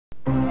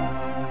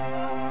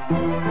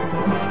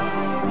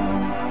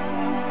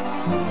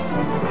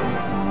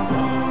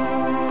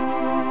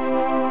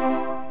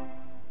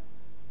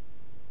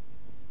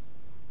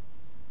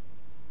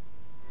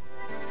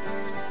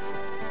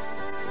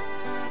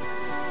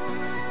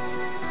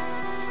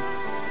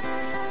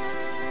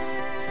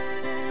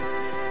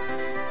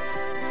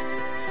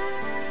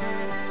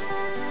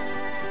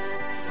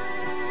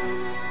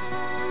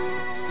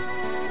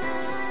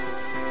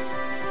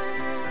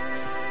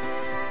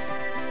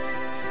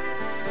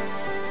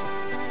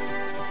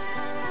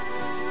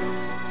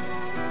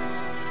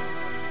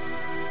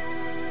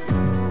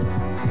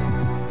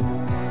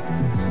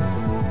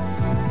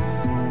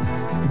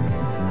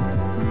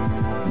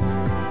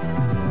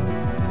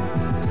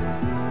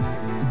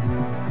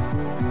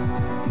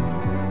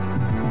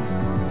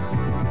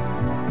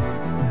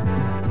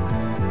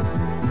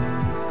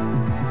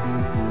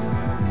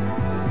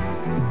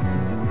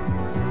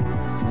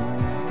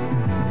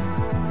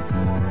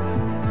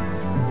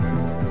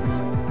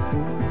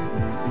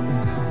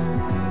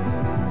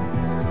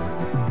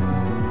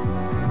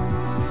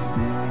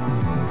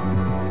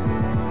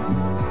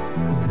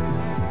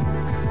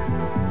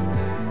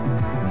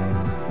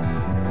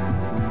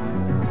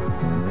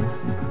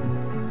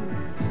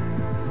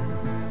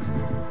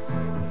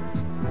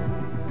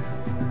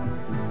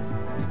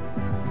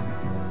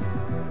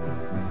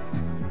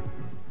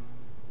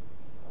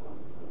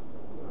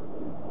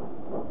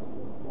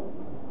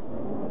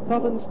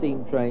Southern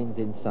steam trains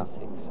in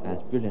Sussex,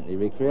 as brilliantly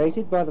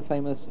recreated by the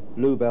famous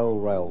Bluebell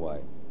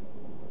Railway.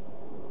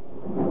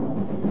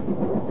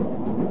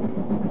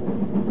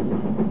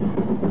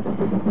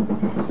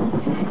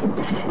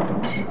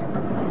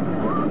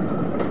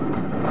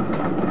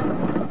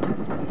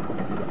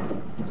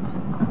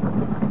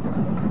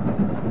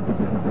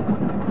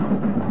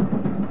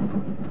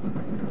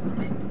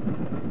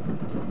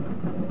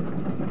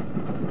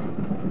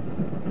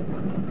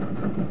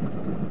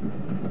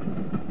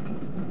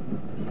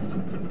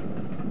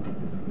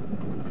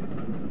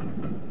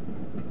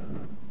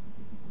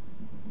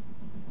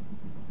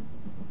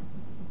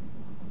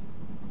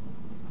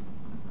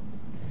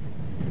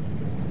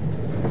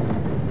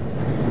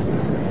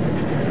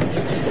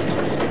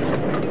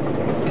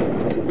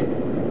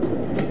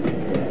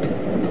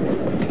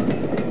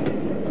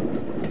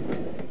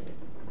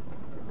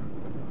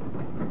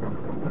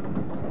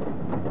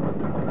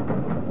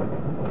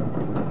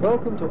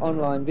 Welcome to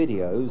Online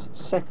Video's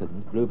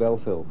second Bluebell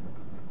film.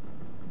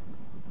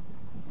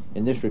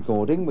 In this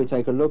recording we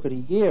take a look at a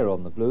year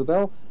on the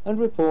Bluebell and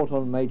report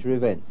on major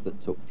events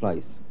that took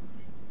place.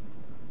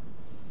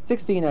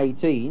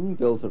 1618,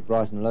 built at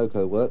Brighton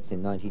Loco Works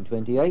in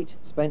 1928,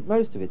 spent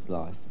most of its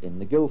life in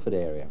the Guildford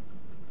area.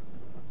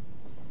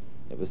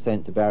 It was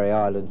sent to Barry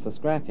Island for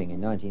scrapping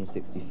in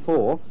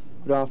 1964,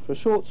 but after a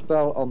short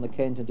spell on the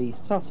Kent and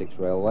East Sussex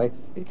Railway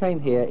it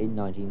came here in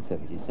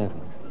 1977.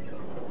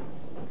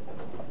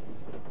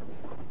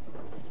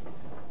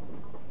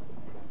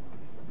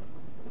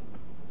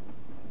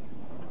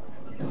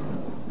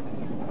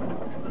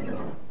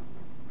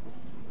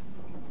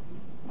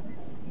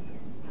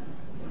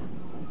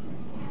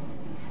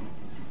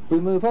 We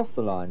move off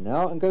the line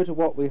now and go to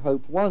what we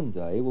hope one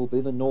day will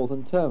be the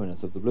northern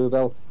terminus of the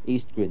Bluebell,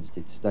 East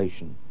Grinstead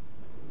Station.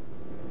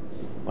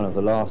 One of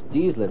the last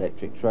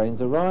diesel-electric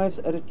trains arrives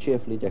at a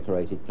cheerfully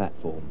decorated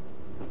platform.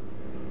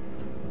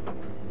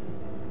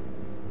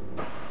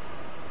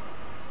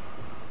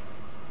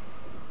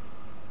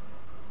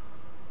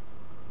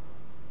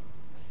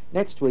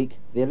 Next week,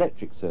 the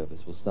electric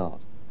service will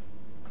start.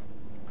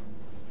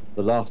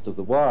 The last of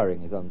the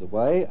wiring is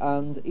underway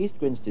and East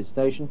Grinstead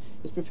Station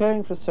is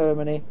preparing for a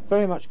ceremony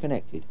very much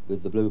connected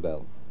with the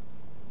Bluebell.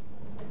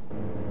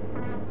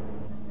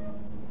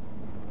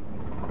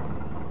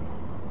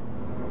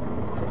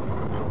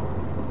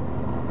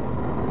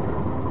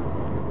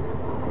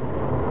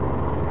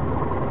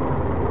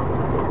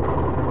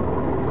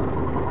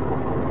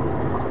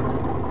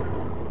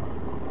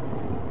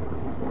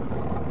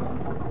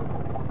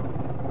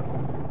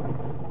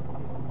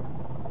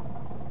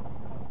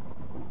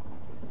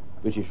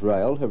 British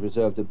Rail have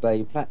reserved a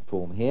bay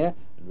platform here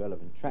and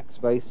relevant track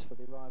space for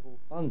the arrival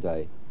one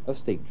day of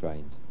steam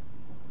trains.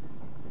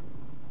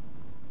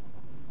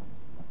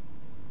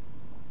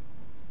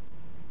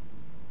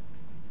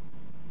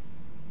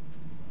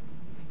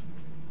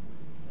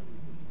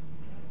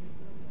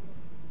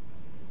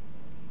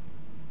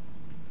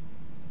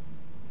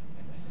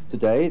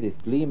 Today this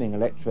gleaming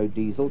electro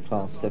diesel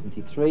class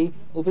 73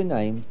 will be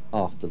named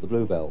after the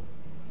Bluebell.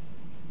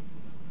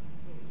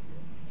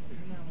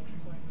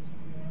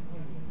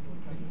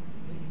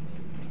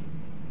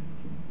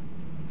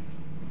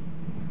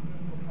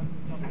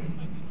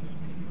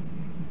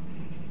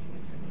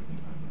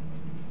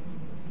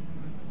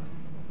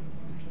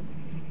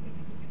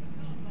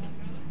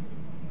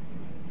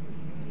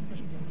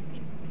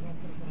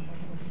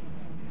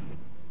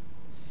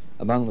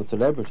 Among the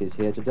celebrities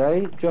here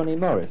today, Johnny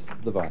Morris,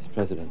 the Vice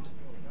President.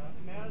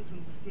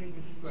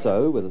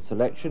 So, with a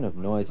selection of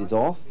noises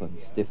off and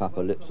stiff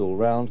upper lips all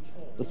round,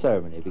 the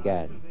ceremony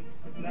began.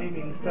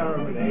 Naming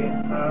ceremony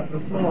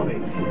this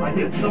morning. I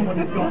think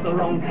somebody's got the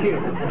wrong cue.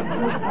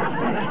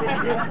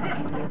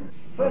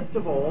 First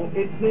of all,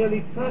 it's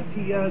nearly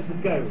 30 years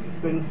ago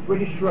since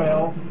British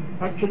Rail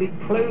actually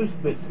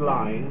closed this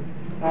line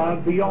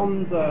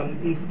beyond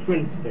East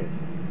Grinstead.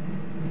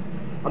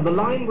 And the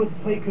line was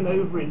taken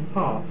over in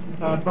part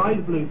by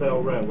the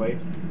Bluebell Railway,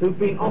 who've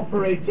been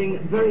operating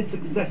very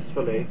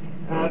successfully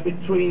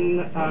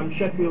between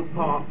Sheffield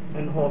Park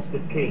and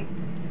Horsted Keynes.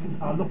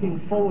 Looking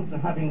forward to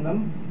having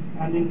them,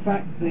 and in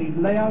fact the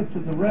layout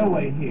of the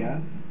railway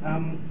here,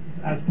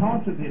 as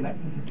part of the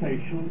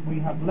electrification, we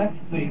have left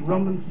the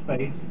room and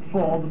space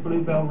for the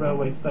Bluebell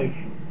Railway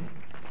Station.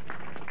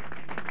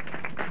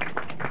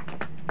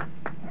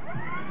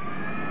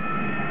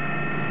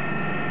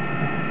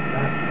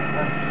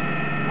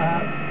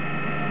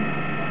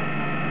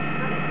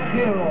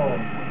 Here all,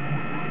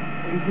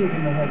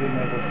 including the heavy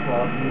metal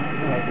squad,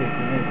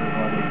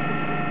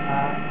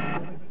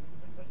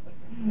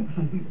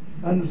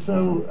 and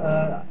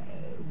so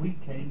we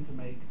came to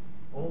make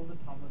all the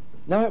Thomas...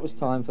 Now it was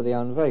time for the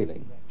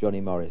unveiling. Johnny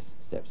Morris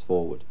steps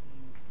forward.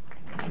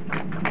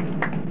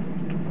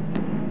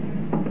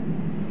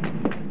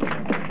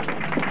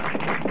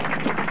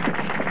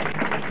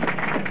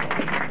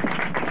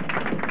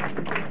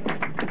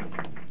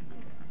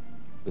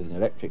 With an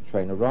electric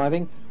train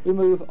arriving, we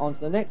move on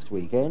to the next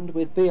weekend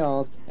with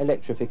BR's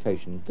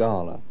Electrification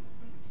Gala.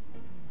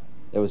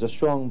 There was a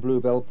strong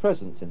Bluebell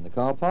presence in the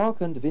car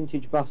park, and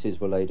vintage buses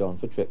were laid on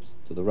for trips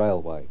to the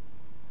railway.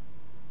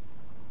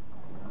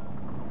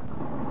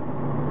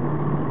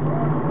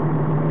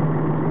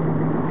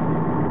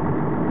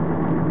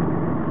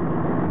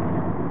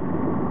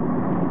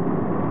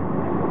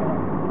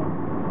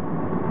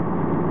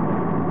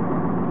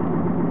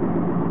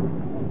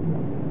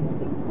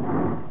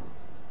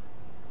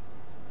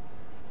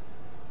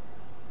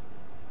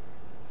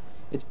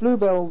 It's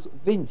Bluebell's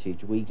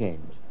vintage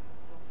weekend.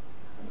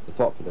 The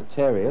popular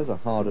Terriers are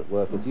hard at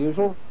work as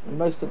usual, and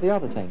most of the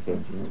other tank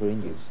engines were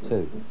in use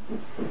too.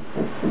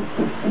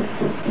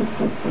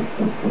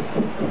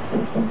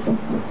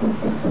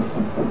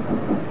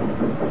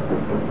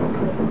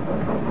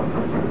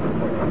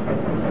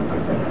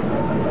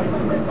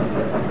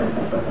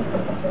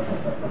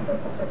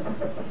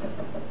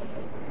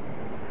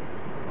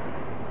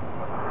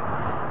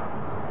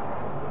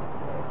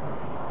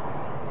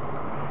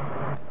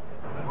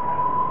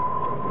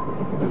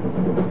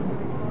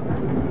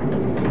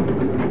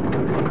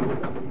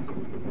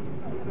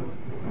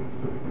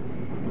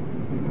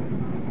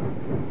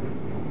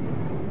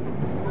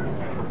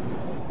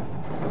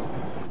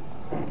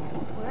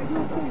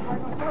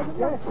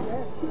 Yes,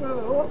 yes.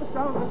 Up and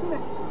down, isn't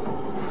it?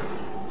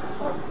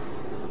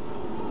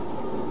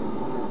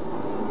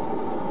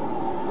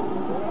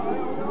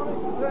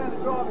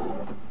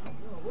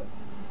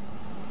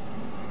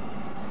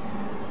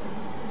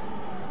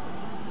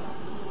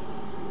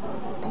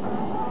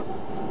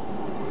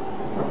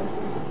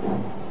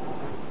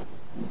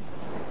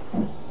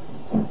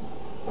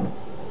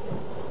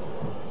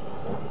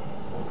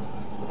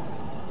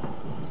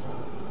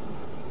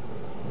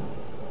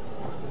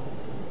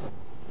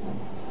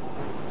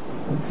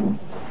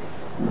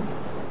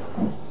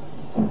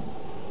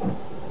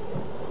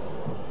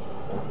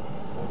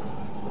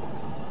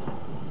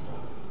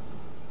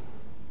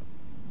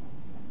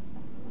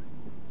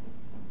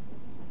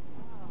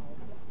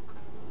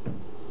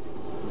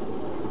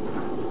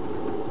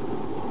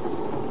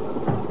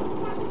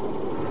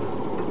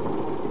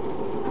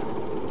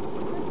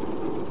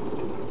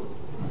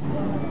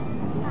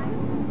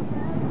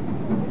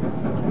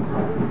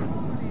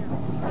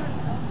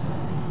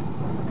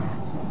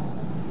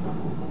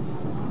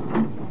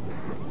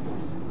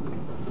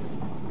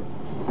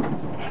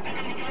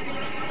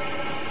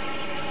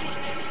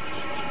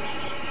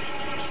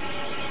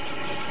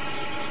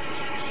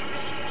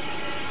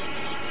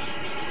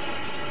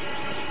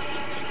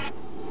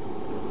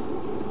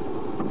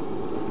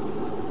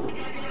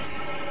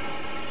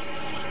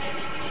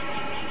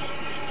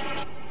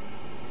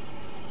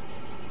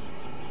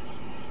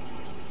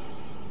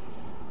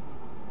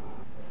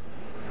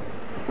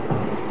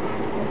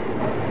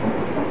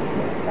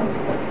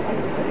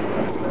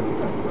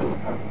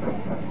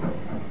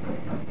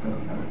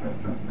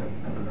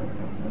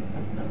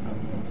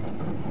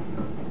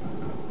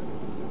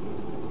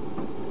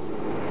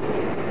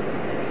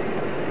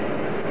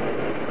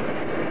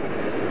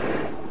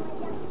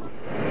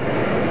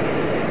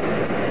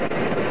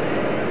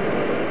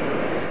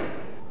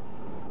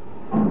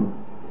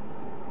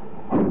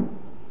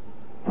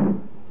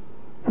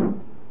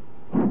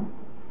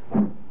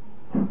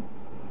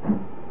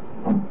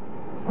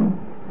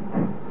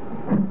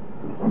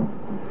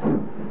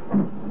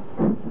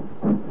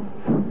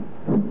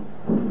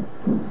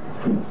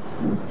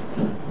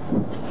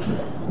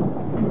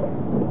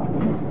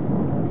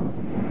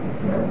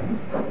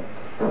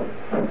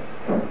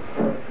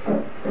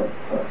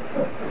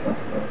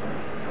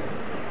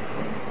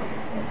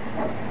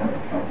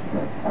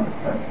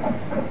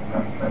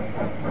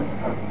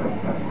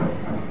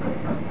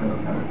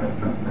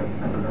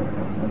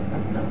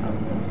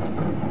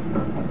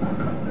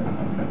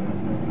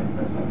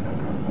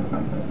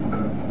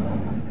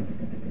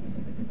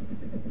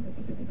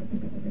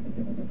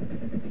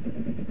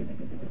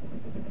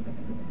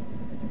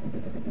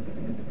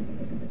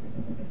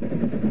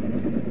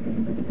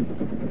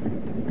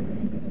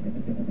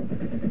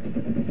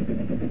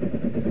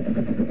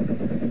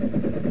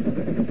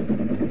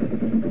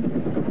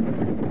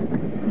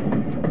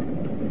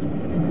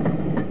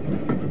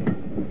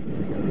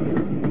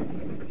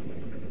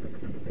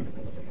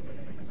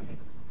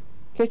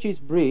 Ketch's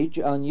bridge,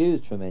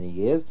 unused for many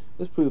years,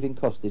 was proving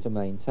costly to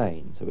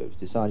maintain, so it was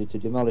decided to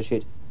demolish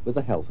it with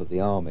the help of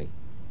the army.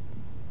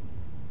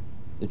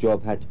 The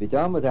job had to be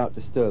done without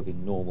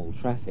disturbing normal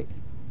traffic.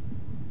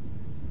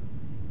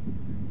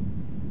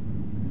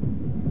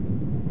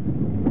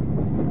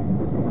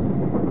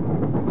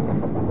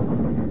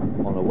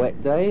 On a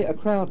wet day, a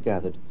crowd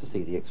gathered to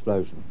see the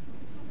explosion.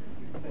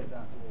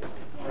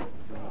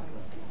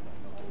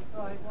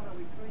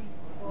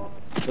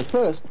 But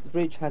first, the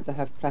bridge had to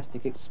have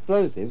plastic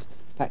explosives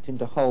packed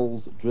into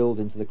holes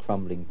drilled into the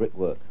crumbling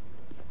brickwork.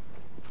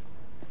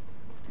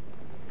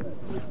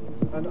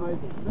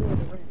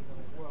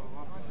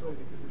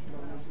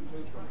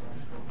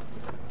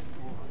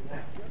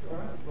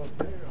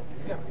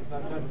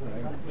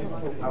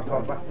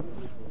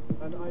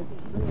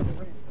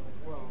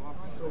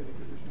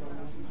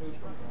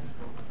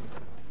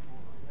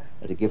 And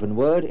At a given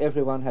word,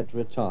 everyone had to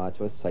retire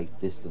to a safe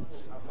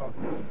distance.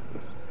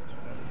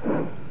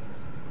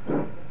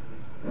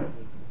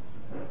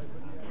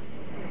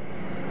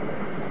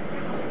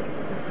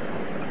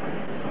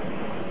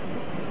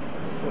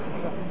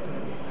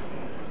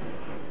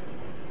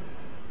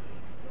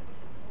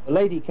 The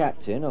lady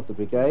captain of the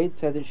brigade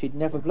said that she'd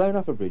never blown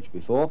up a bridge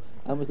before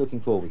and was looking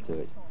forward to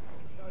it.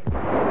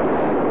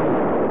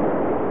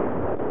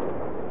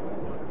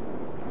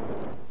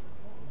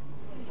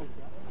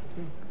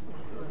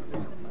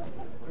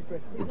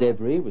 The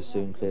debris was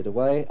soon cleared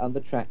away and the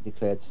track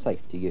declared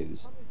safe to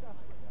use.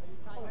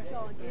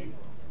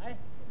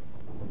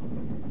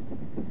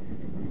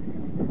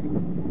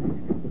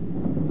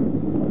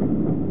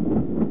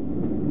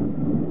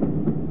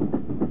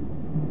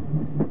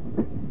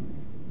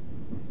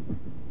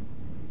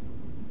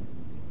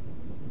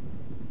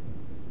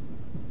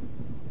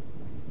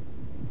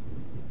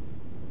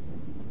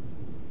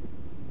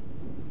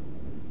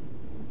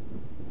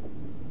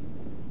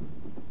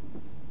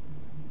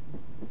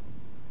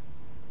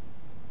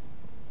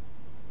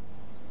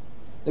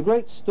 The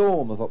great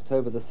storm of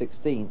October the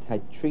 16th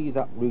had trees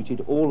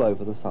uprooted all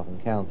over the southern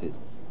counties.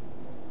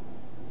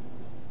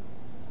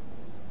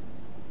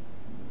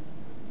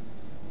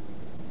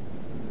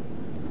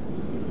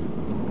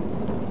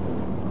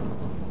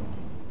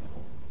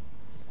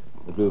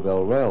 The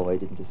Bluebell Railway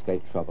didn't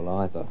escape trouble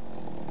either.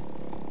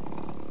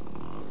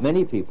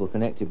 Many people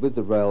connected with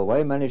the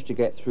railway managed to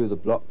get through the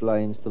blocked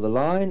lanes to the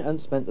line and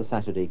spent the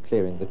Saturday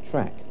clearing the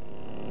track.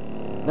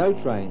 No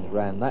trains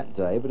ran that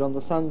day, but on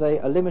the Sunday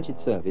a limited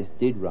service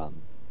did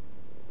run.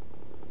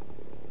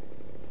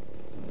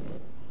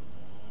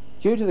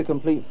 Due to the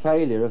complete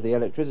failure of the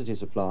electricity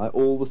supply,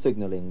 all the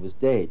signalling was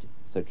dead,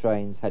 so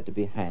trains had to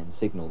be hand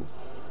signalled.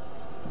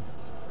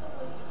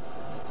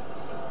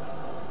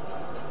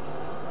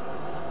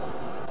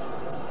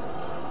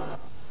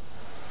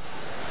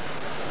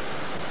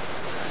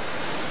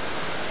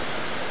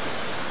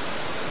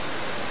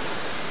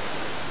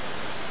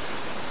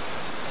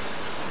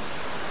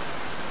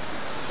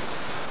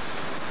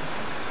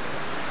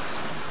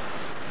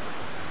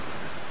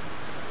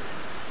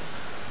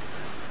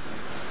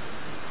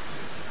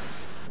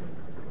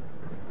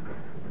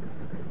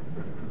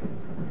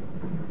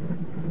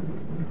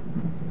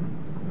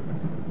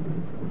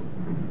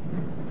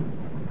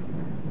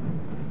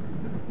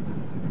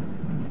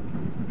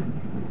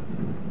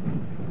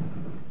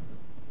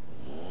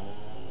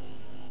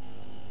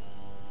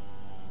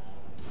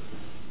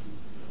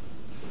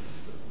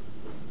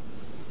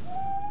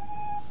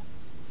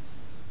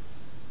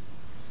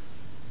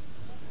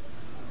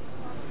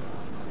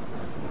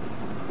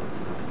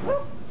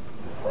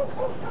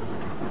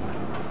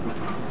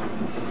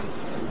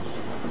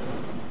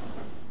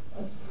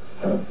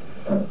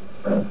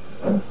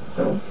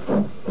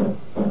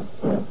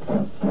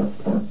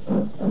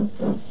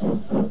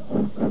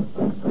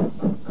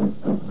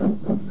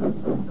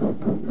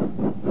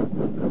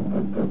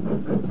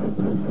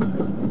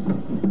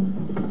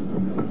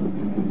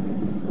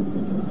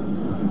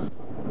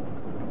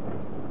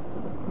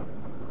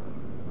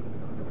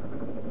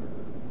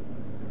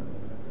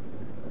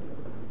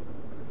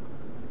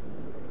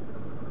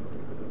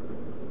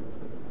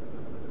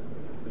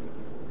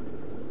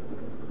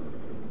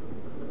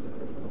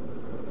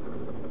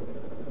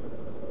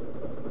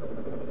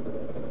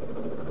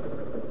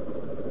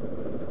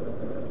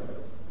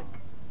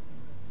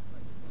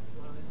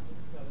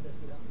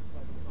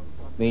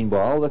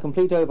 Meanwhile, the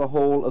complete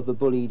overhaul of the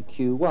bullied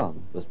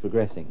Q1 was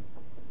progressing.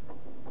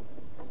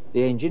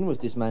 The engine was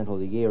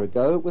dismantled a year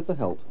ago with the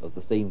help of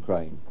the steam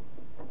crane.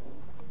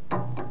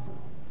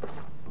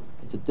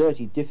 It's a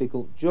dirty,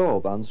 difficult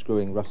job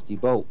unscrewing rusty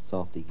bolts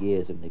after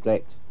years of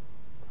neglect.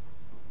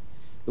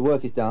 The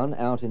work is done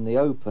out in the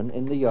open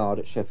in the yard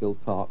at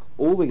Sheffield Park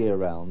all the year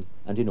round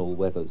and in all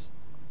weathers.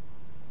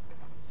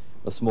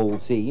 A small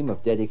team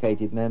of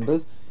dedicated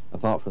members,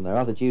 apart from their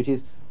other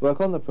duties, work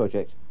on the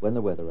project when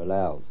the weather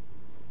allows.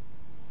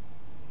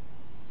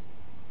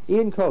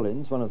 Ian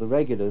Collins, one of the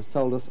regulars,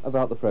 told us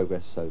about the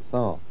progress so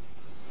far.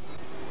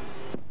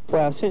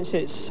 Well, since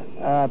it's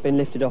been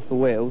lifted off the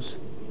wheels,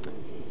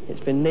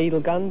 it's been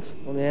needle gunned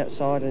on the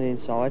outside and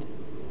inside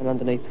and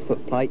underneath the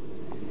footplate.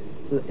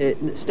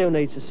 It still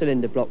needs a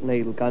cylinder block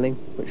needle gunning,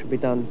 which will be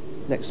done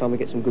next time we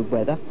get some good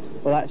weather.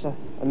 Well, that's a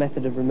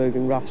method of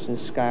removing rust and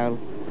scale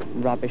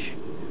and rubbish.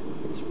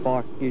 It's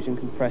by using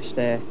compressed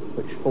air,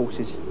 which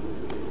forces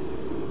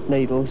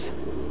needles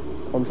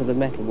onto the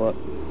metalwork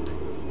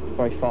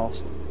very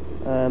fast.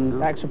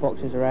 Axle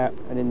boxes are out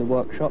and in the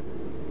workshop,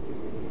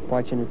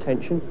 waiting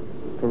attention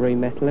for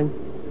remetalling.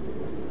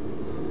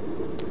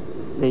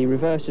 The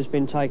reverse has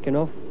been taken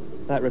off,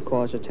 that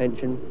requires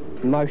attention.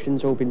 The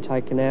motion's all been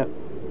taken out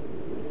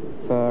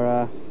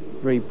for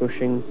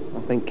rebushing,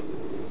 I think.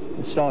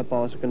 The side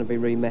bars are going to be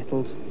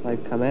remetalled,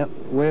 they've come out.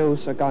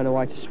 Wheels are going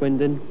away to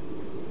Swindon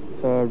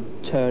for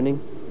turning.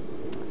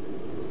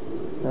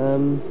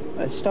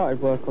 I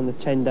started work on the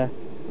tender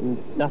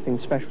and nothing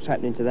special's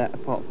happening to that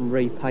apart from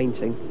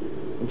repainting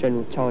and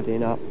general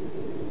tidying up.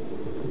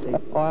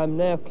 I am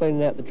now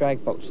cleaning out the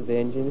drag box of the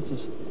engine. This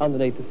is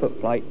underneath the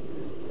footplate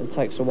and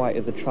takes the weight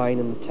of the train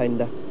and the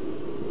tender,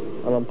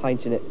 and I'm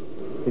painting it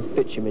with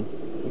bitumen,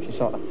 which is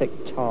like a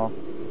thick tar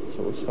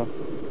sort of stuff.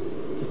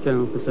 Just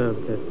general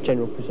preservative.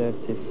 General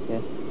preservative,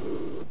 yeah.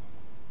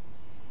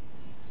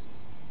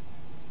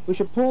 We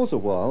should pause a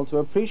while to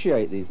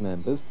appreciate these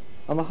members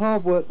and the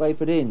hard work they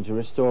put into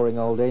restoring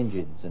old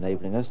engines,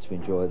 enabling us to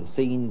enjoy the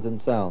scenes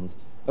and sounds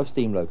of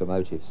steam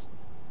locomotives.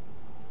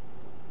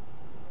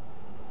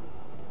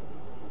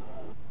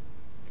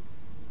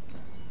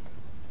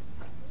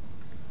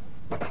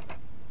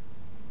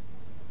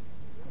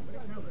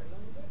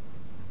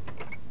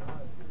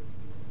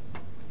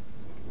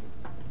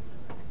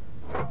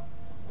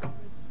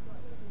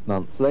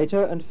 Months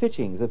later, and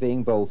fittings are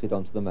being bolted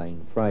onto the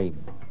main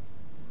frame.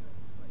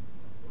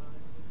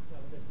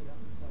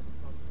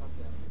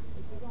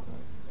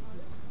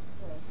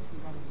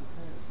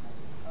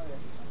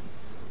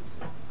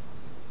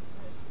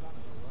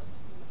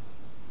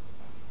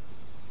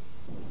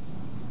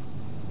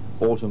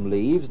 Autumn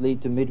leaves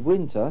lead to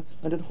midwinter,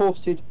 and at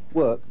Horsted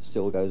work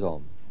still goes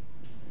on.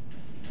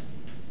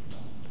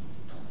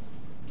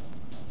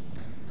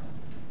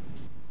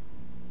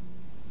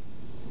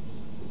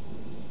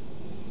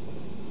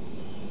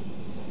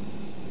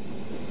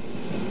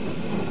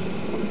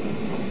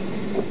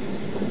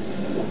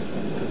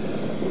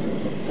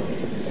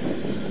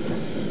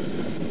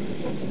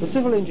 The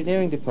Civil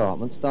Engineering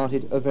Department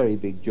started a very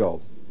big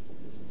job.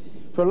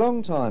 For a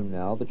long time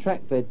now, the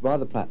track bed by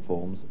the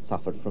platforms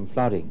suffered from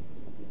flooding.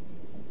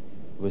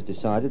 It was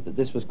decided that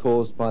this was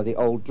caused by the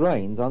old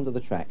drains under the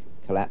track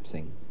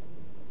collapsing.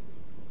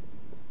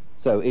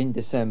 So in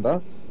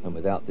December, and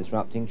without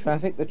disrupting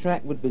traffic, the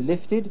track would be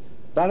lifted,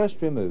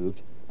 ballast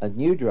removed, and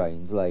new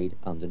drains laid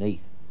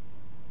underneath.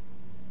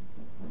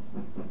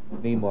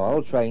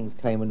 Meanwhile, trains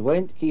came and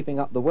went, keeping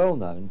up the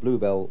well-known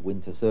Bluebell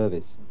winter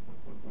service.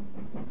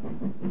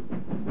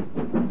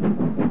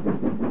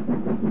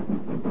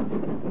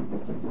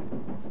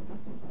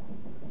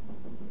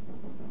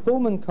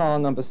 Pullman car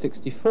number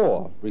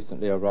 64,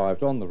 recently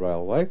arrived on the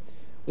railway,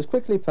 was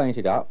quickly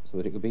painted up so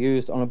that it could be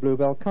used on a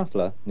Bluebell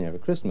cutler nearer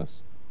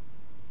Christmas.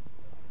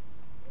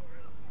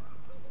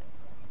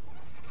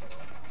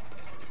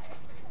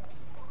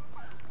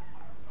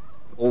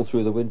 All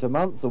through the winter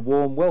months, a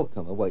warm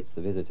welcome awaits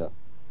the visitor.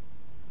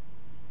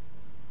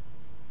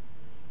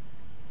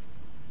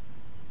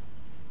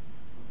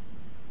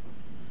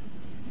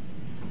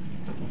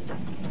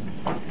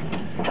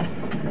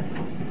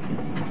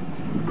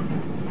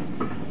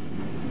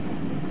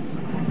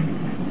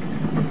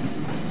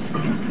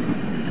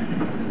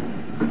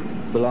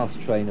 The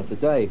last train of the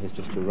day has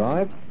just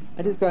arrived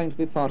and is going to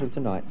be part of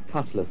tonight's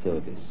cutler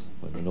service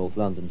when the North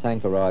London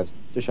tank arrives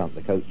to shunt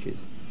the coaches.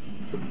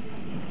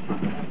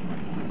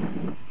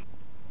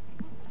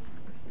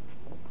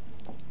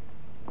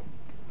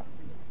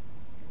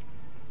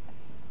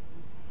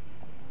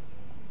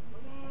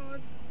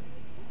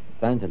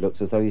 Santa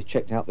looks as though he's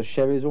checked out the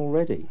sherries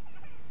already.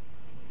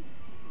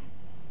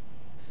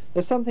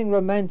 There's something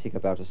romantic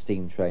about a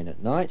steam train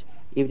at night,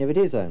 even if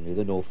it is only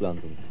the North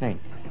London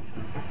tank.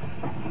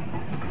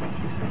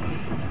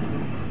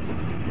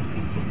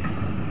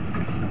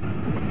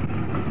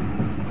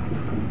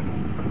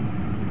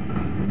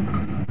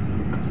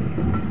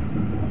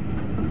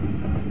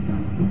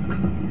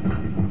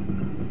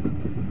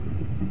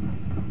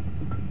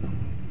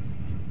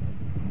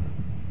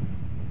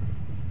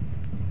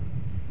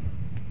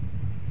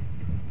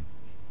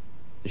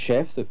 The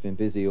chefs have been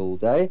busy all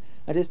day,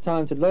 and it's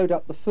time to load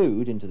up the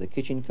food into the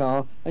kitchen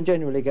car and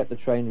generally get the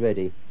train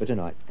ready for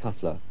tonight's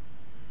cutler.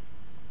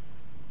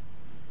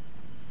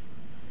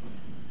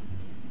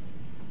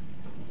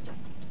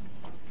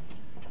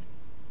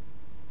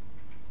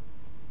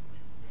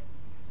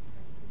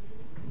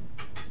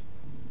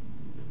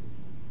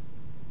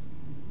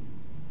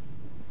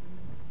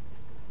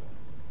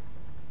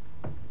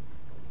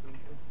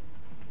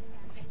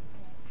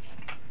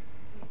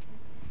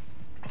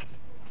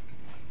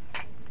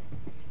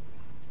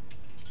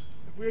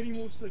 Have we any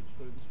more soups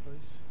for this place?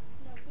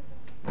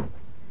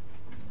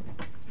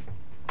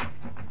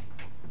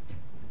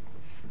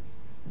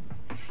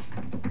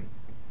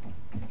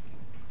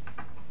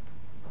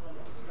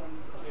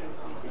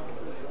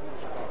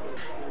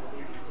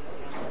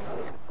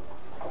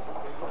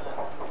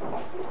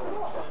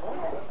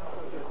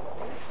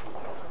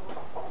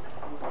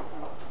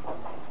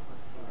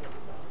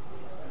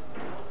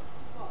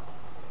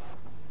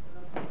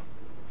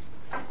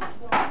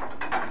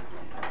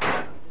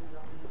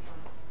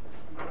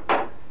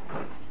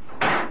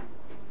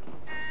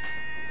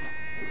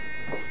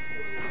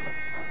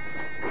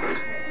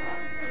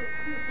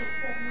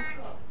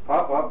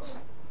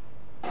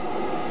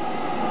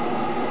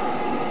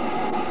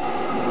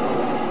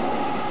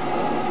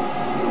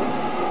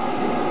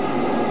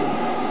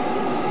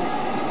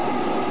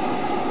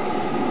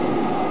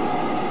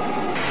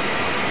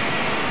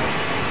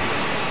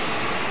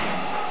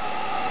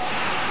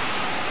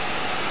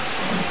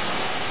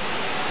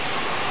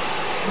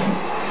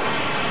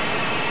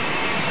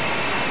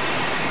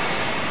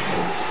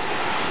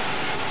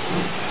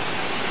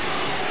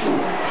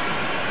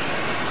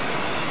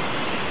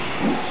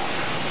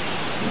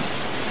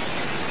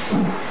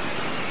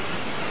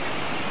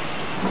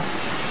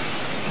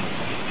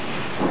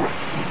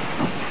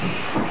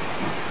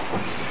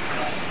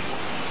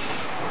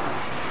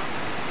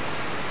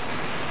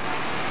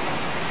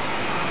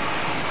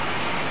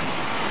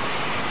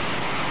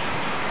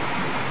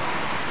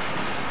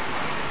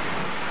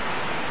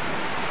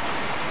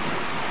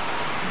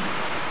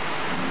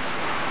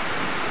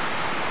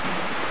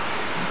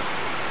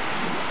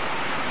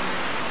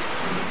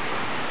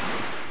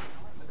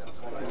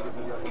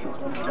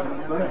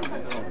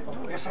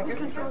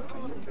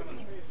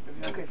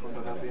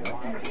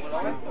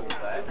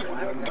 He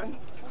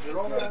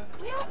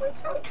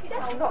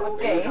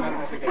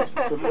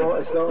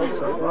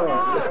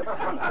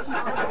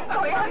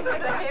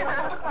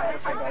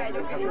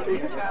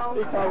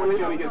can't believe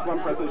he only gets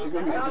one present. She's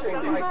going to be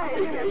thinking,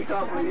 he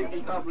can't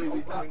believe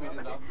he's doing it.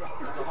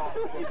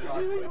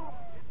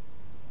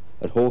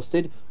 At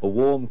Horsted, a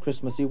warm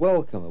Christmassy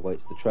welcome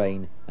awaits the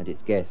train and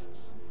its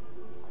guests.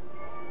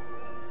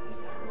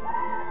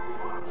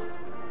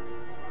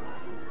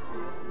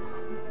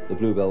 The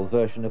Bluebell's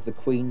version of the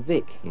Queen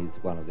Vic is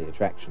one of the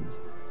attractions.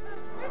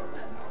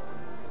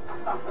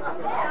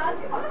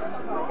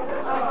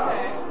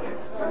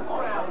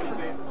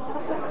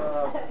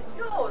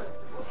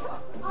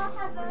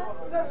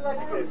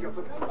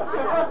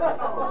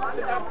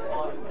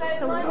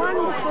 It's a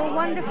wonderful,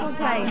 wonderful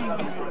place.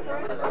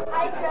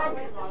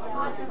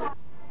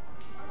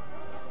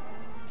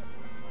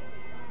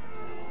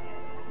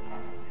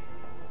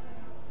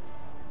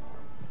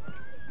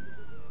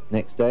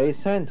 Next day,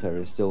 Santa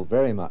is still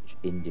very much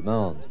in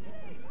demand.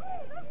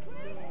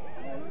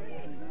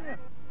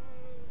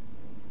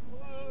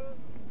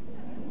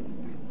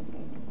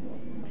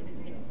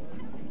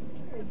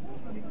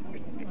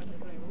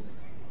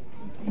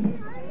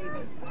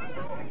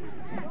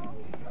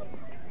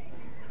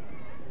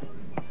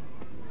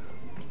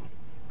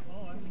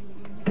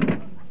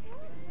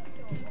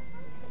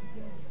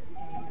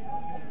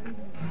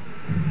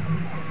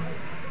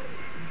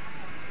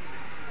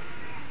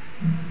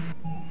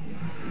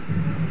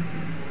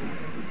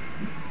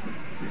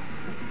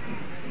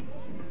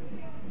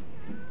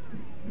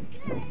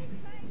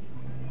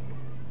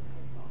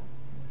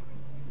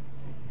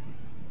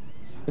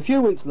 A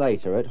few weeks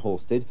later at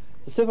Horsted,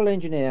 the civil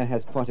engineer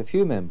has quite a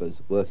few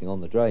members working on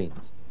the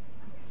drains.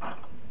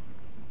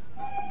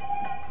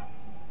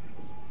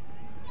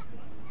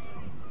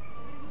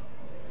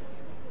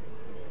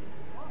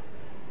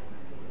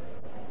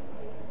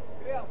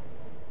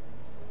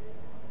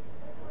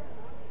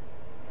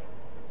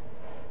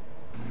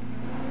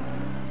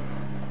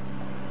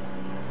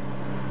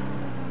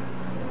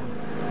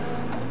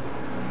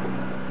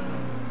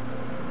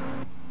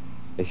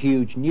 A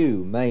huge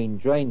new main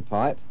drain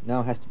pipe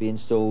now has to be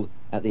installed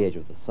at the edge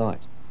of the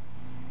site.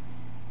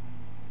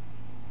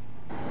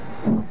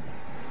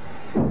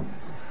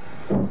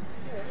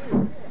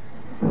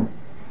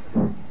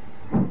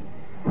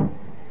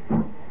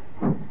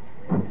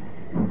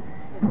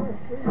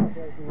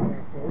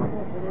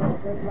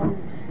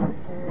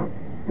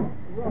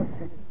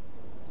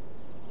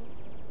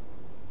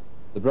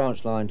 The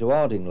branch line to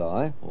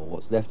Ardingly, or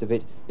what's left of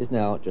it, is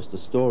now just a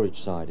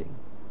storage siding.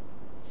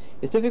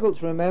 It's difficult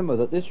to remember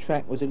that this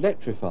track was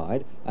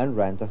electrified and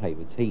ran to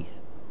Haywards Heath.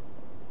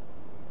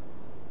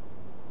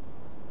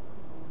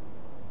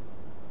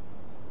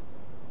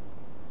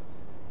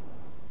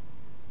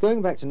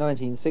 Going back to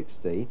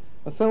 1960,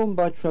 a film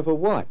by Trevor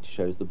White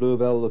shows the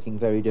Bluebell looking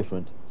very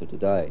different to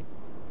today.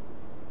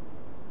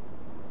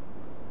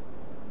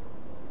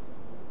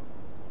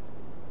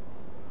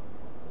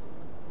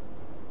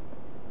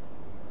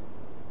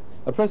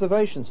 A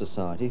preservation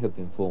society had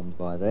been formed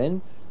by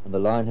then, and the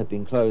line had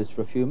been closed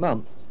for a few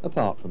months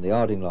apart from the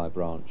Ardingly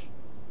branch.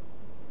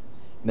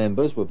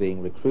 Members were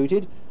being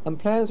recruited and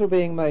plans were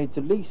being made to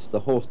lease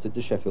the Horsted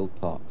to Sheffield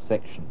Park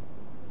section.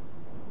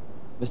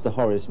 Mr.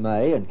 Horace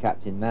May and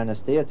Captain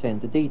Manasty attend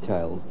to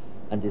details,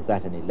 and is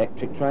that an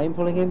electric train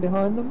pulling in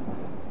behind them?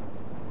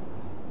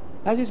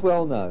 As is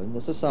well known, the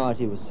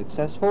society was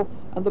successful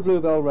and the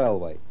Bluebell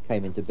Railway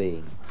came into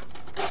being.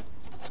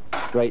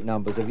 Great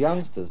numbers of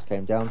youngsters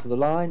came down to the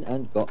line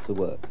and got to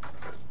work.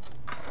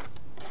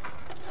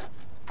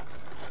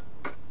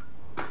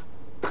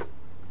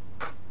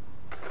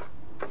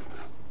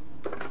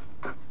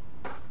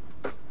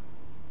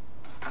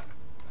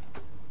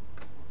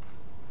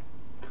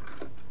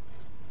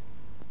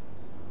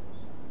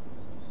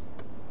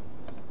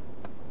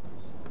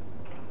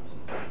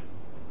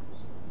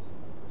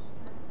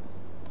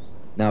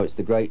 Now it's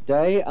the great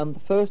day, and the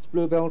first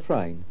Bluebell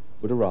train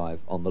would arrive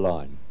on the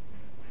line.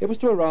 It was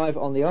to arrive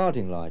on the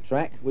Ardingly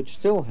track, which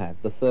still had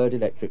the third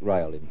electric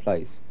rail in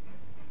place.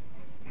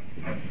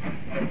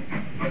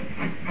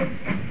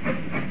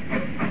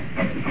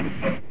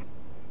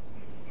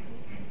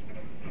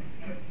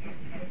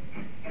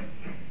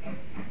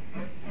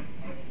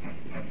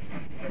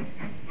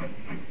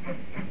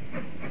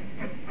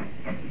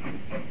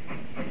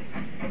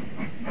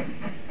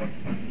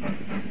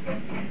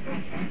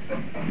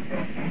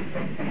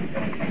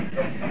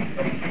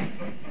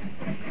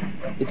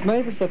 It's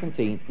May the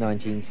 17th,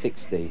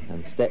 1960,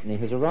 and Stepney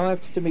has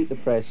arrived to meet the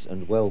press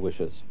and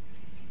well-wishers.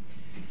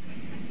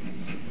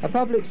 A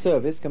public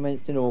service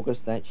commenced in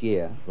August that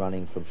year,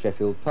 running from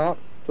Sheffield Park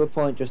to a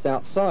point just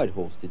outside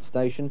Horsted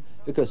Station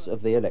because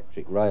of the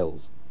electric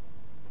rails.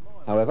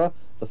 However,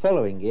 the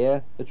following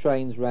year, the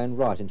trains ran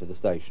right into the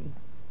station.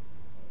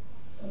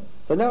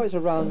 So now it's a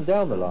run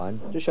down the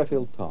line to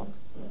Sheffield Park.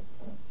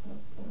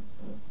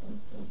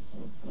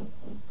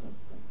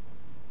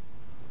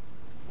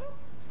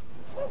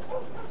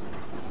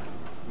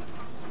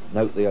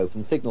 Note the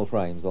open signal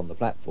frames on the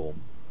platform.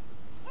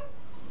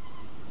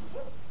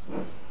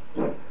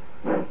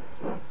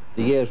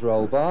 The years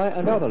roll by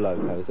and other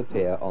locos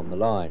appear on the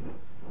line.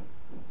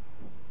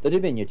 The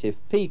diminutive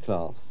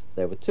P-class,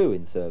 there were 2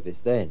 in service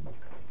then.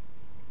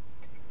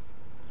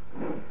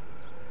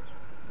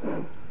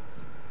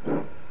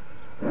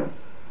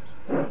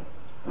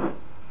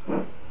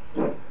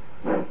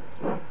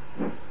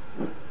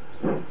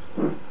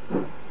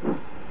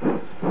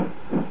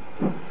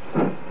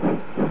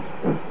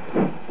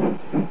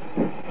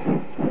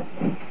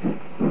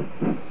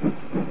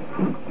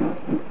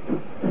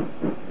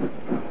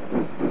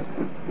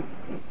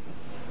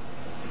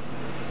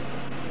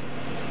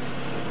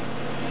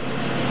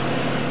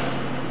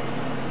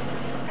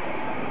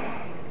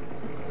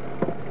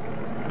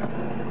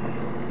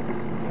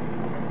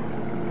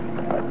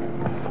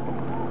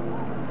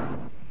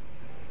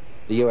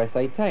 The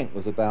USA tank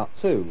was about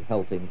too,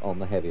 helping on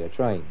the heavier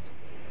trains.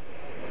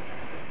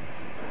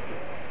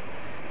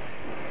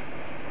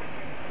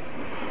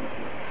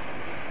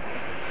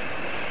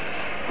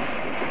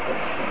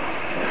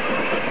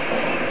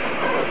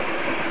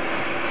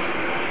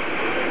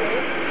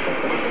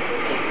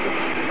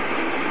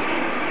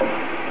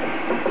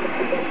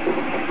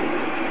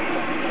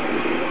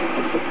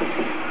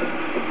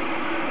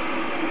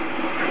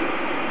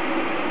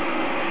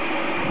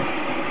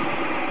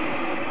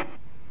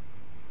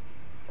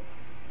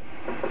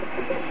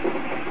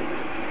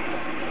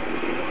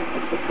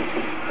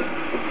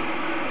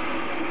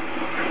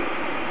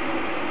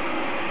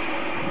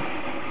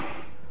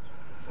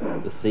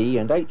 The C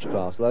and H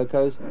class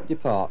locos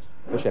depart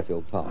for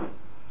Sheffield Park.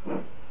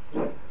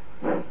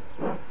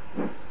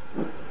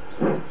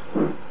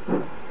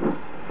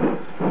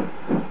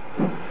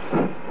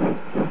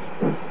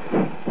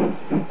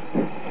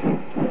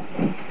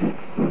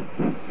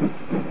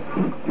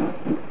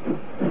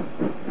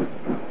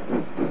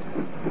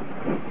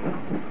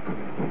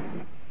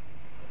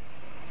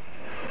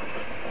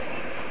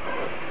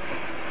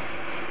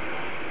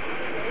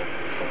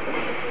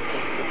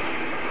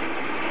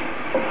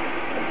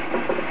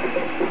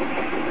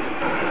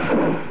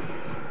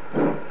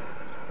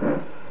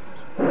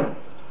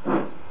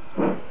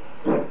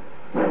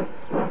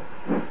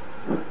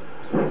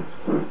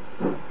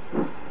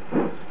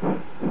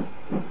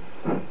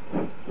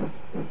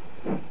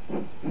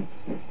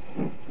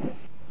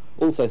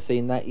 Also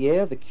seen that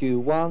year, the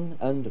Q1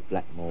 and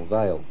Blackmore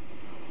Vale.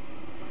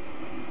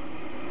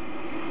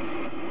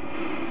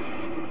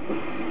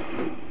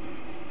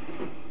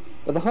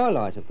 But the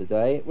highlight of the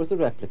day was the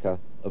replica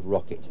of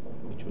Rocket,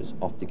 which was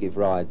off to give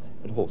rides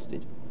at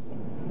Horsted.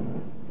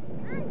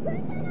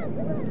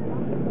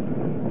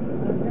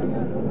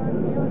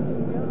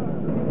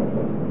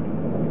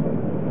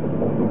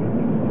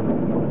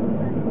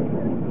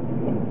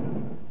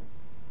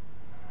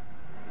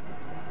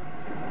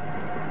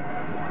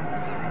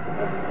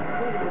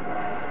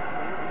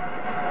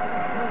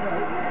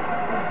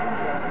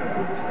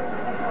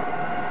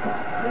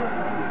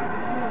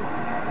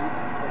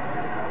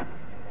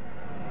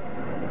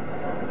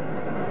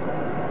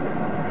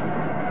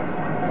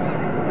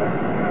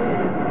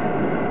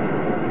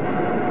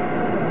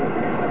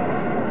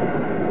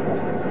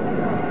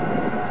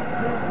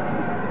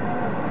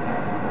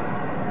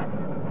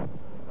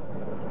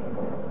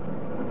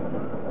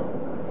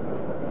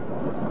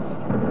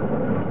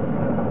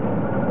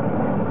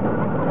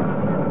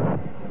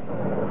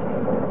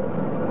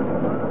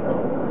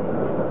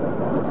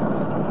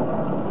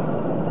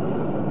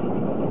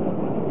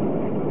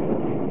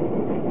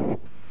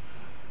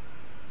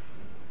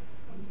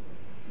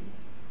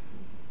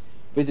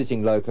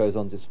 Visiting locos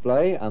on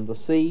display, and the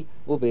C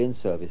will be in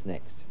service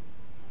next.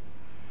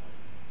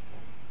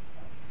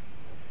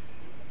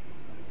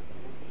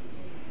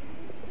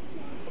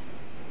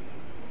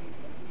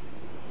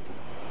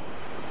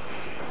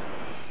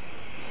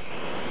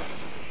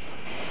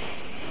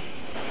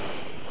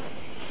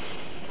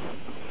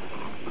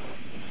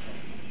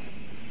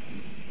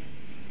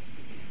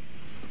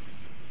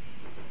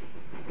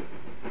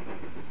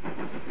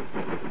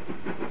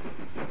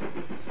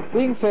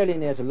 Being fairly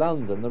near to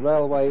London, the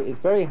railway is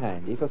very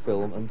handy for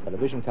film and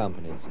television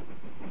companies.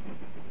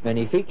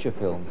 Many feature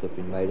films have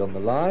been made on the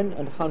line,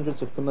 and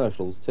hundreds of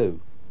commercials too.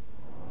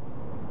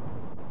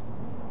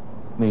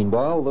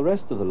 Meanwhile, the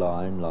rest of the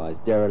line lies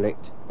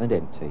derelict and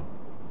empty.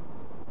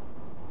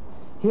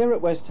 Here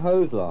at West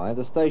Hoathly,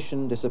 the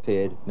station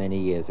disappeared many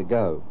years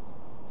ago.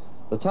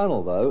 The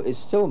tunnel, though, is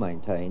still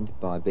maintained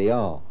by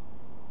BR.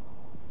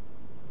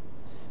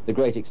 The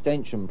Great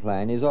Extension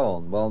plan is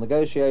on, while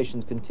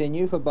negotiations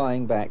continue for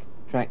buying back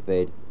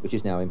Trackbed, which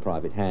is now in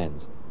private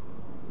hands.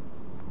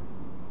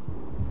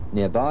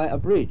 Nearby, a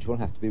bridge will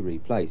have to be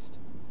replaced.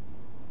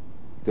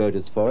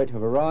 Girders for it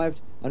have arrived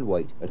and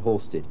wait at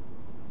Horsted.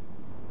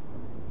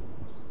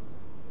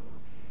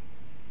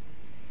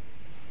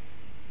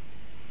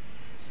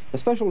 A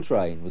special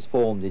train was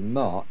formed in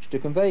March to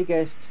convey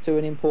guests to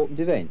an important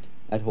event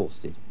at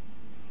Horsted.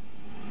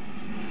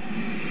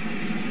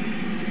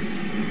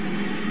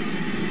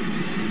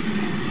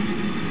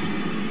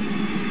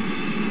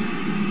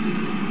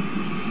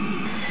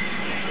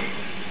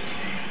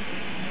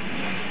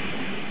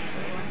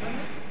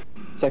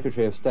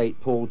 Secretary of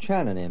State Paul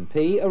Channon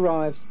MP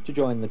arrives to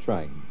join the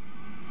train.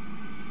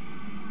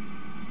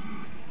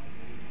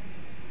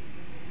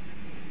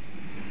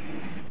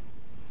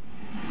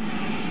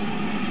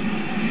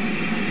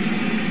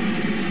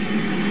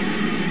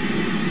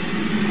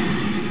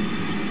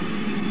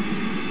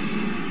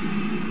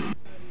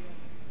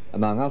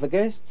 Among other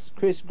guests,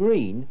 Chris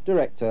Green,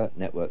 Director,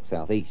 Network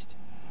South East.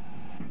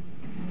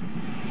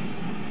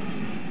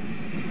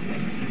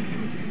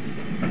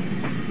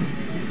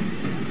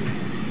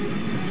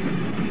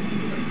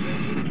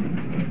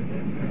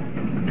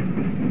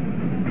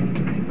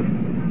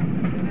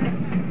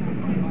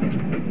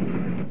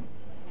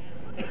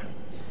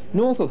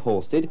 North of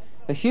Horsted,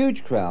 a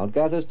huge crowd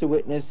gathers to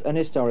witness an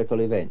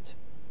historical event,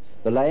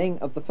 the laying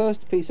of the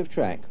first piece of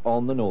track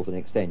on the northern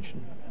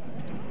extension.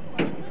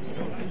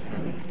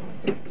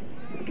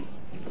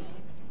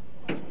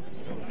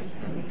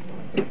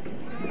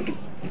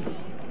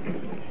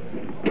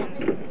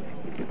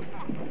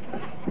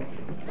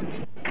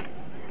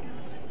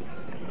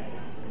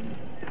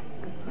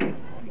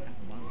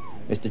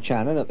 Mr.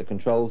 Channon, at the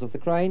controls of the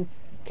crane,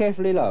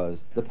 carefully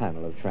lowers the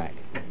panel of track.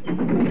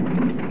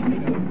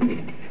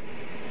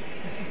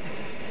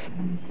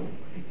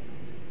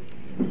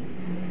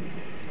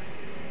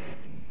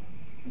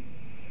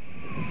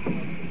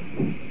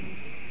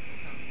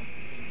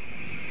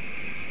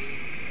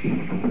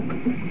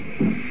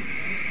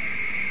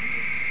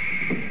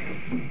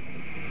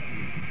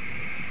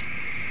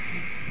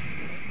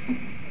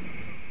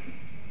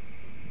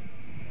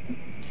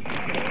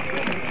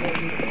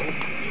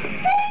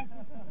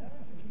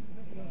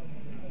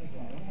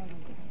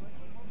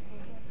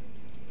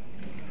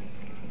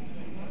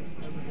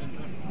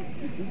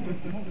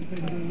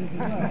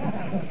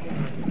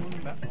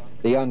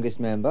 The youngest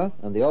member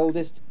and the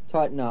oldest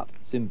tighten up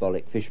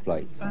symbolic fish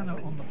plates.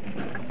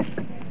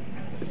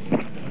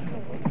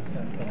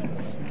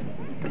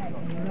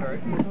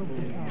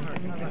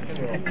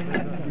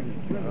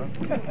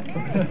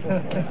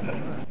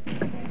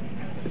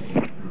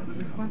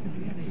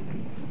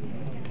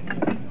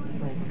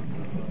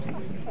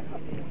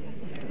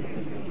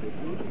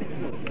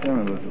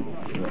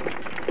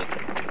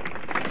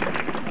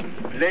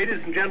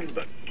 Ladies and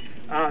gentlemen,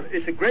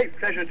 it's a great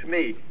pleasure to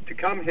me to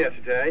come here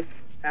today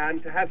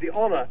and to have the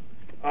honour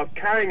of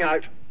carrying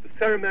out the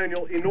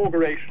ceremonial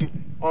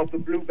inauguration of the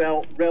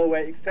Bluebell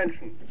Railway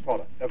Extension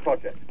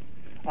project.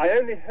 I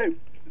only hope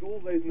that all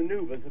those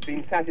manoeuvres have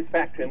been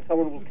satisfactory and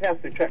someone will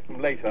carefully check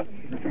them later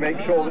to make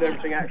sure that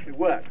everything actually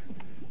works.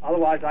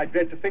 Otherwise, I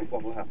dread to think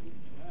what will happen.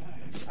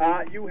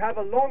 You have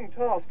a long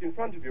task in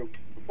front of you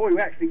before you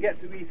actually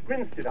get to East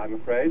Grinstead, I'm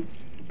afraid,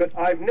 but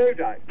I've no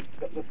doubt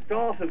that the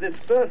start of this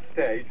first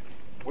stage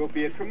will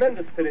be a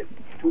tremendous fillip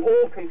to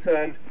all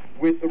concerned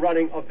with the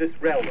running of this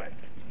railway.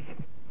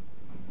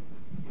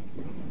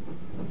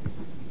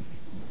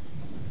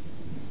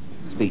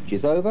 Speech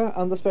is over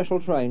and the special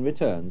train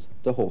returns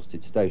to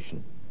Horsted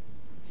Station.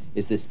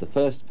 Is this the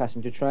first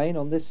passenger train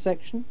on this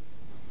section?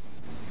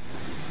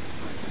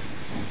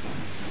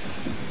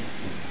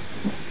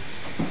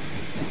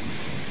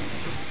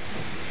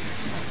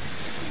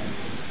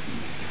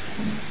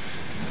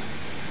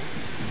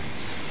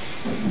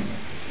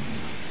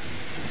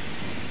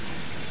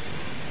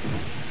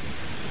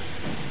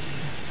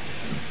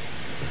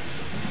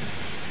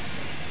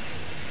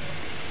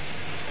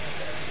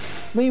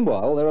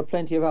 Meanwhile, there are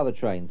plenty of other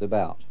trains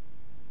about.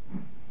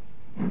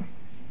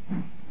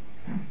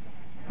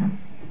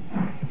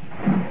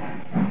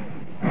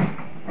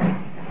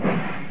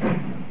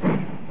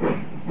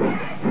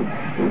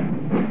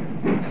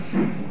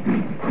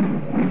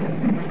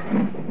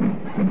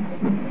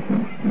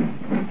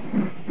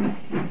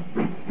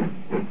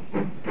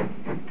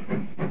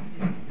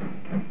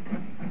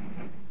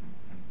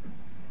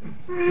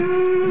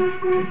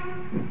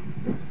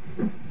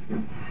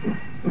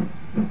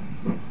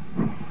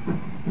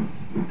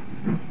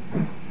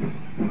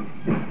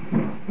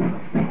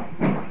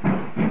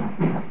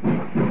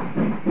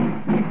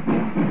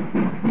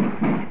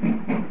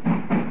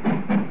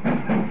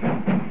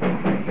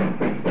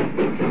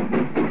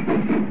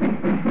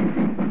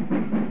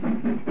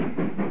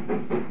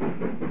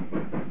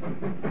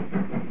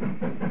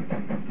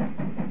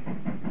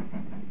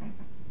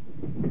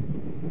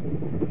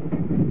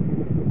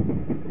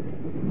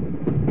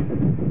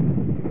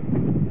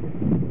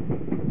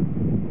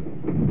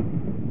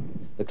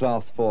 The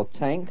Class 4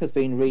 tank has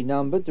been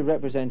renumbered to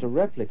represent a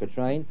replica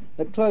train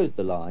that closed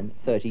the line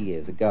 30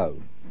 years ago.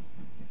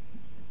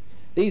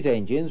 These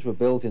engines were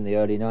built in the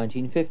early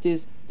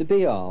 1950s to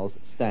BR's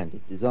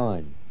standard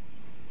design.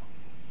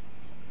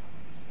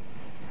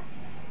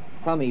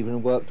 Some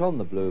even worked on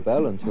the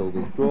Bluebell until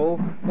withdrawal,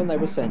 when they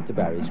were sent to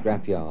Barry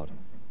Scrapyard.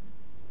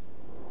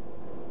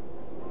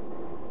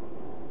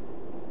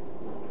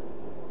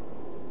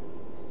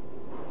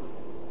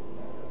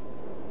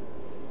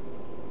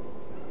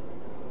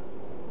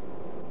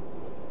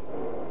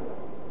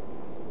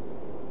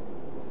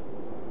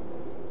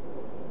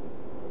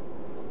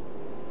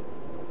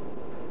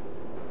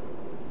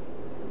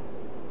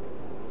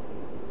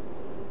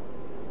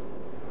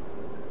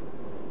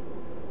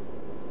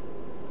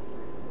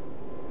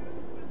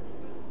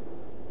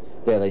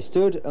 There they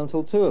stood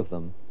until two of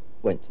them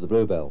went to the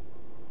Bluebell.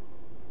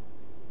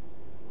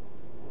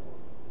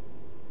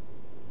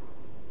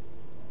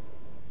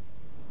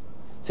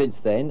 Since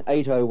then,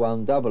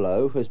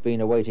 80100 has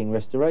been awaiting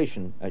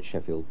restoration at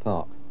Sheffield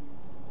Park.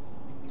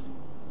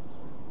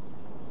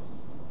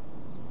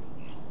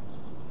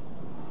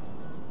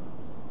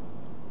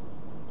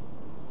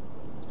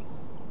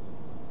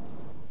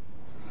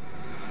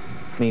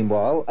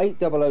 Meanwhile,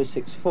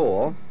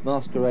 80064,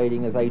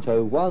 masquerading as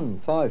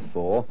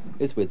 80154,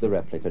 is with the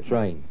replica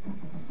train.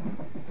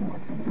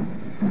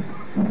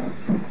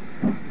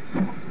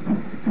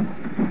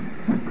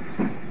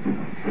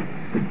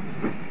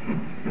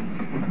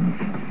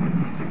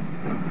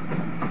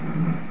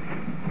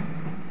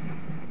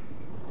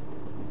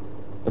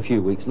 A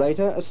few weeks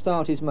later, a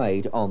start is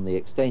made on the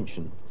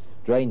extension.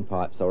 Drain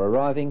pipes are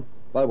arriving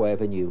by way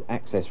of a new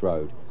access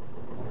road.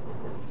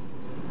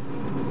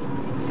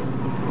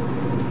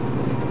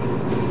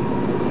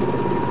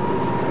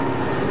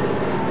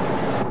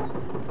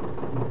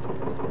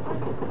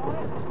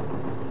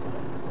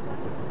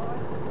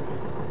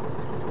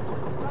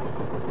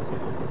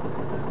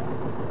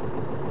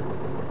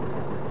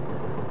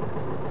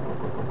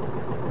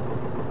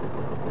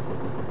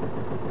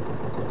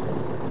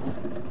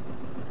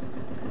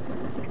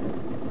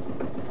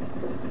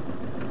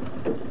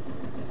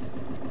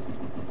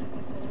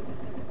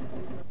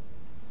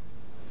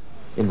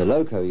 In the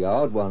loco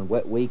yard one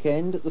wet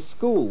weekend, the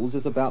Schools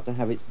is about to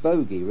have its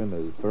bogie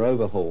removed for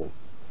overhaul.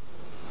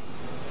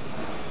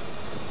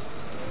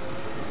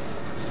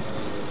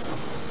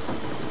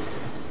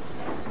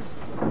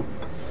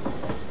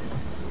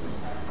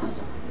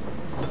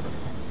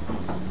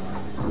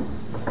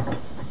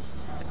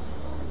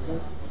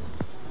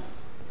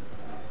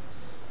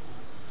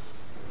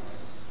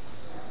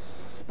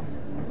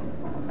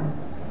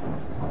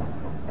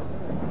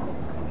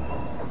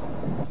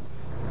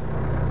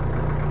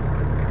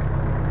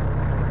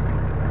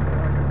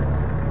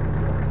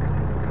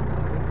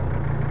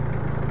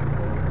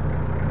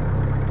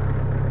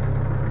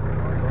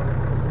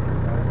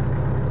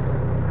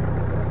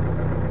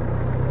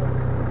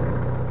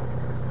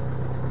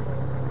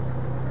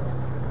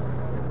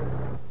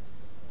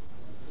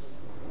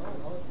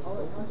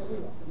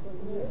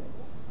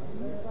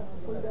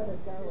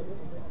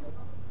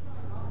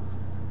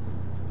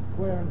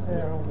 Wear and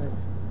tear on it.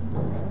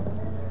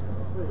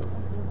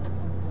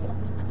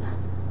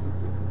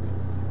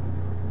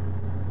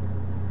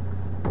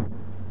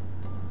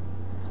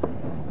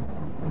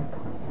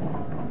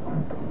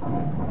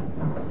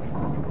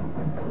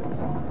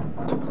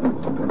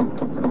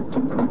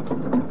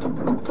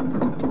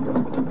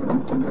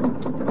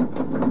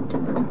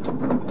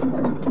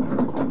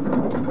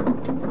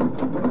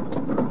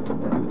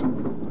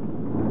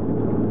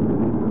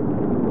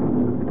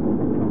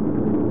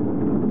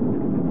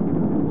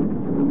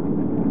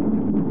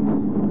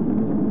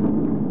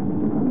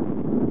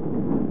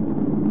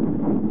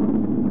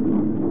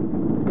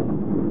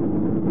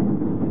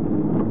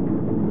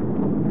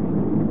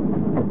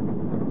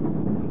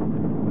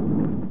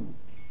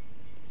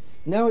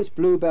 Now it's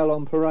Bluebell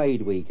on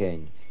parade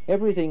weekend.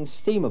 Everything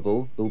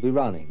steamable will be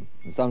running,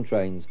 and some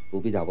trains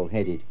will be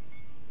double-headed.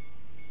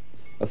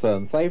 A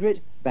firm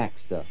favourite,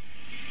 Baxter.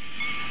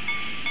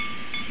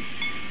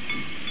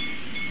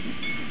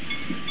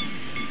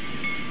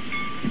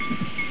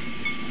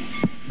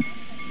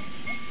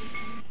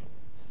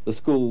 The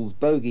Schools'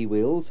 bogie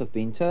wheels have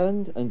been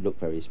turned and look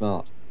very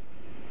smart.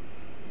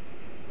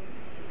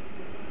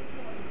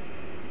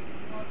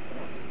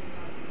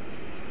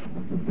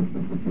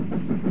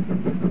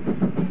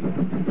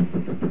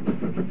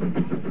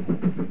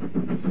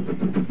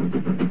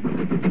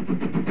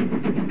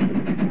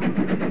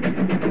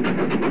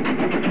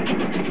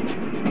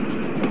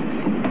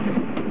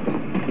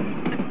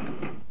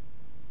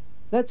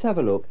 Let's have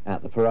a look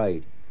at the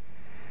parade.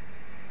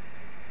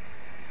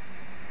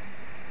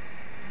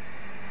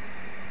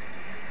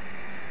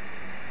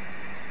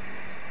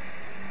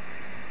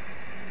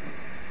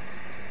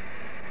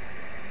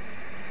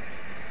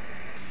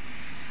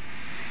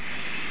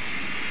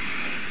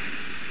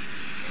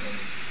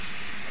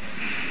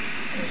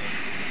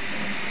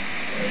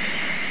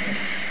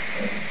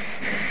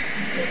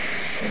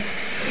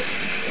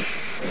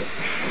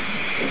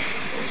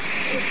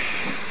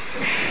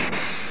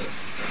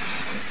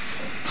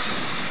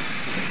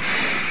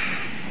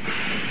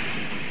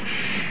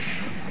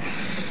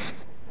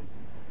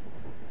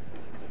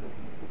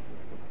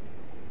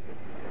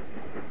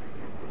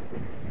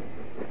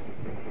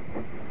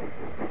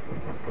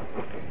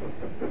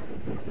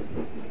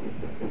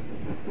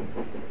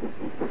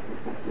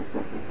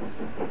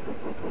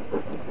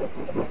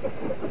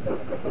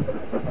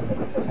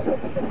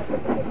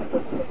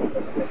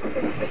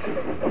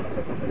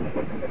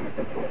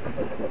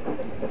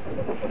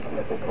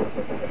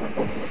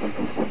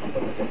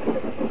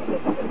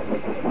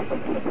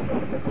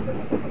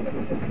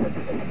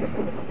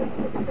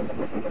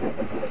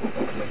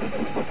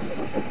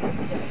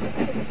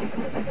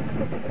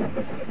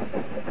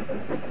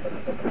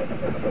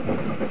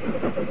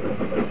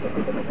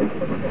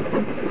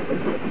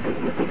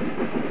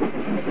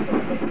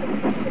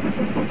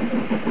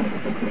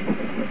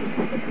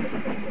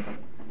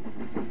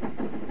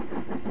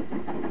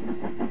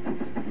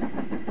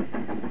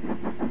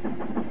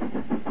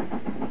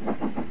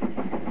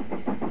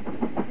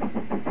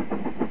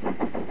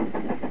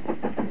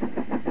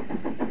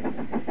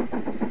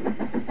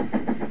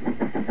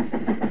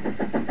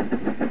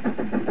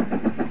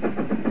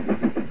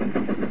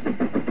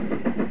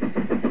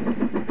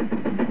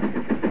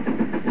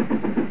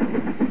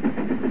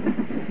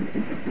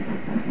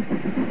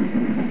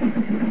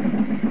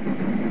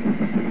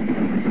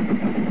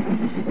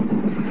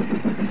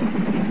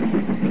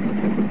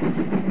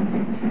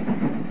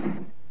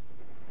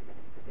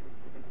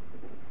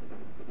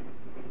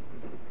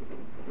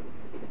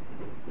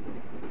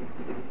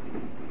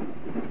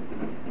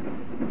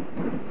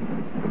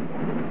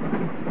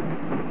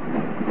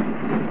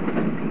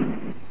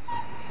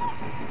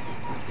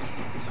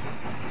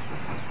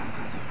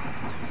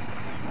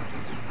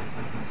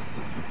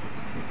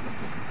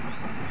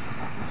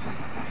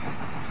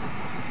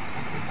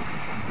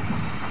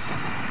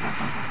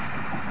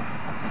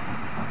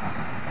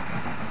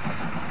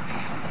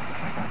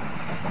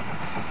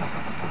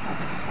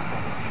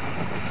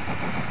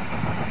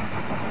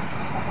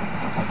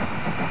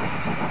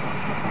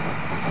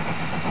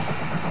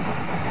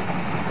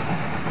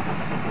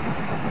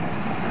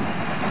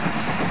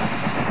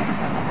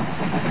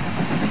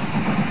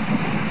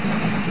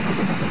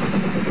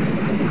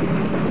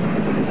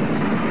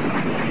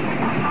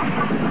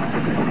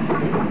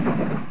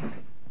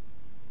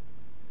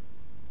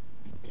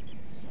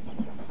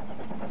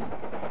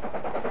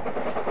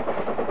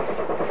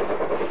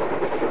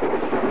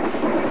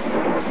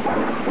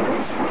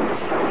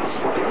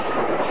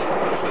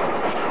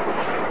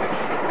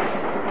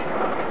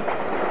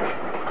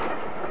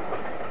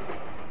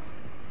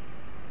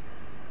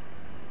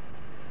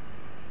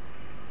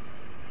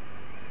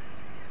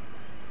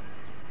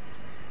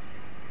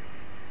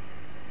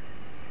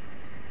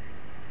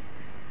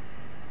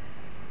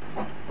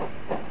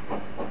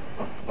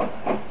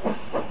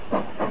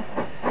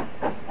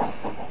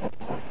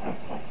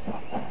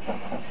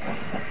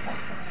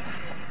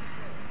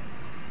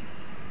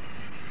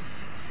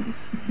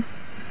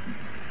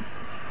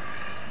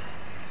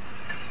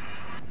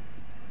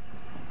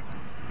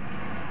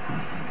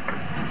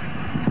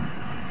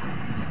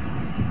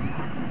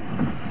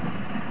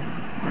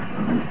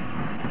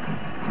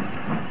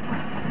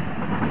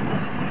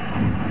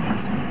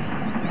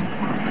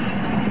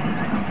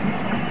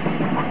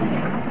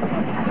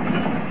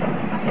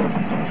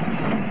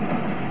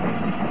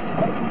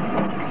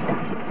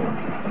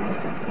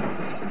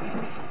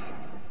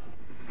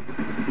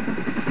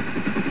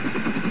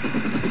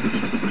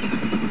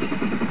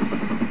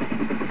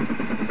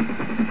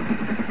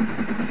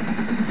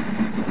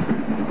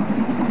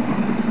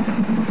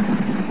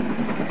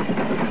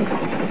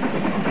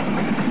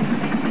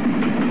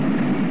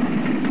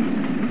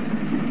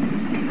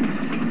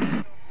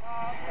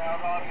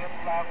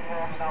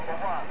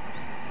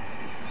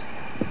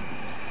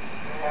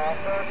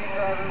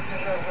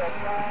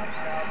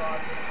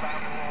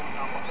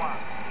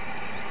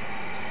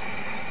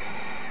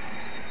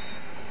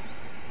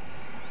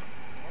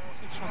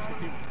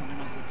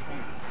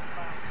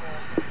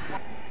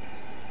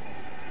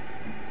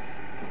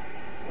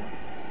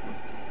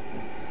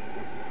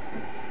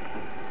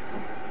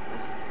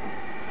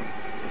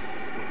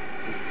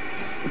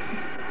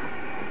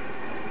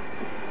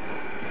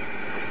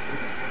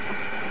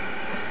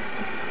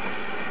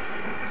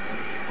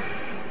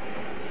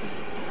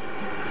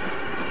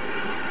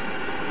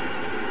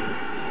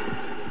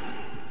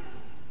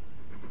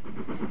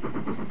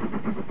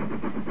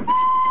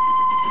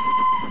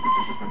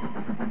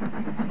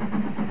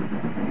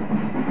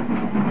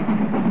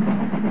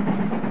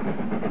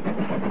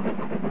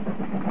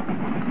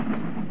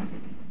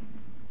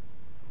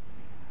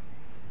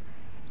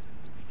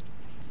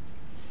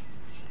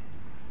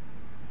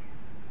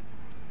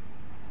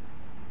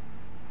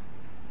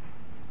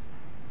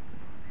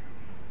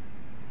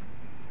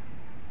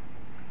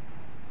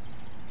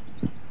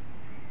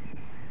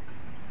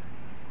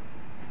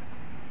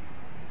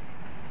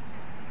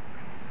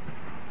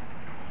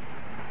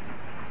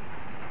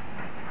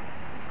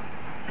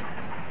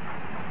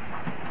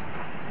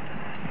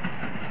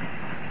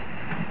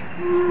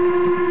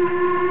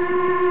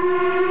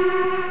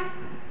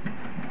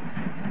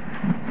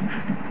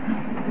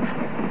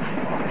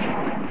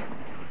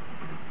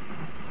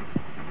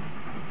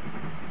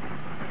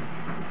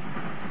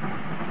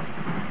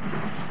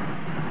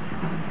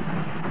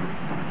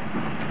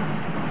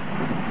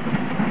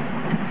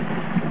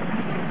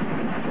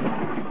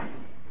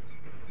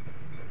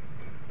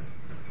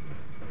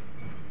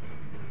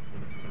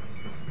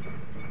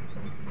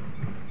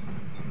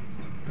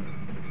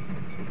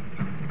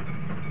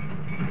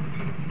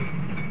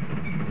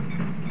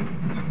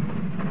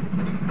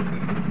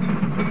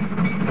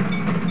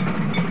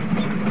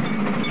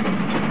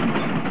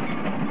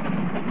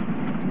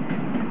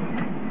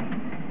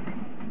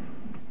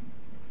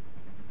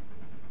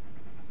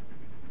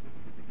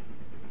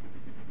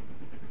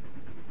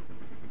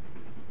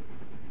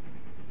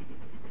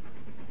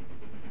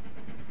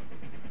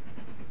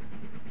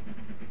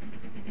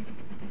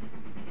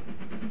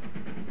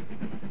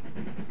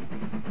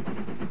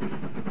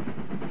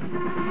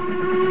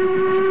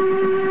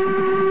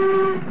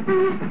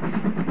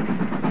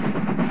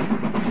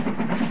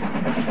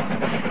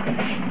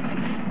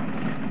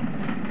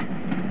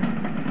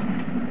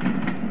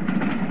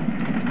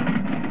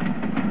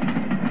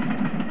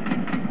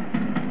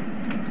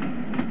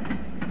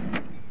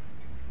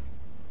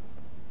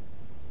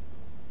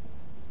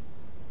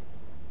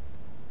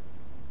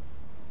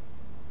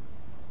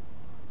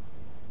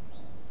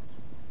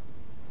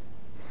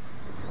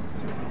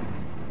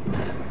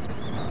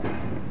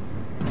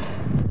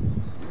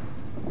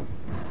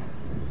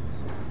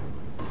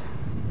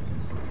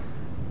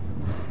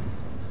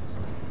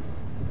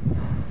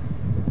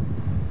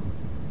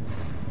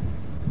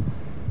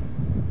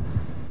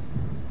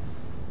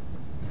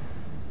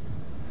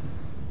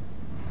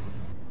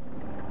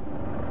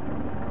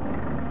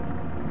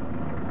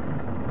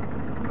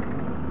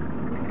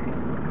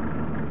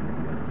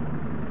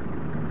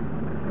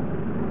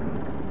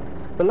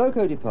 The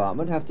loco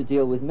department have to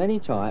deal with many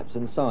types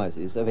and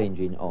sizes of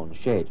engine on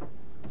shed.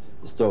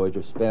 The storage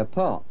of spare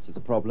parts is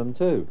a problem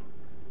too.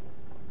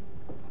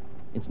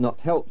 It's not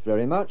helped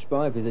very much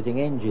by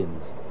visiting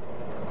engines.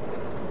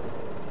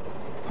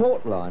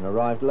 Portline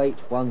arrived late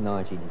one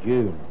night in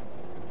June.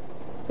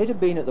 It had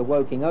been at the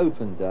Woking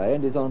Open Day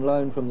and is on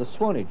loan from the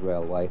Swanage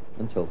Railway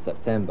until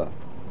September.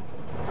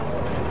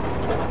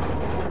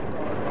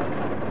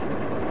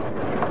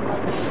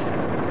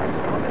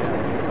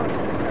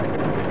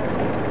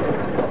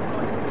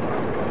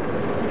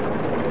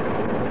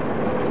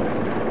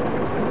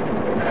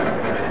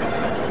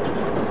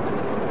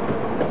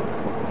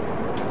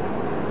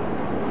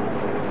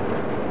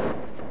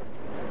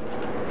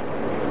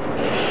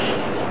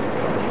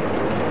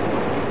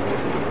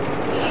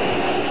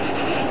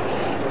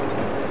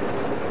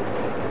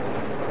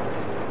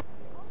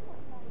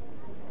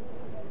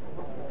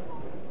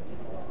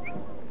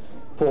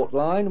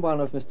 Portline,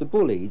 one of Mr.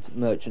 Bulleid's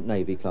Merchant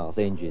Navy class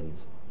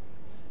engines.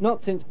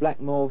 Not since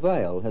Blackmore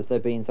Vale has there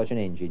been such an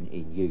engine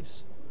in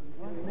use.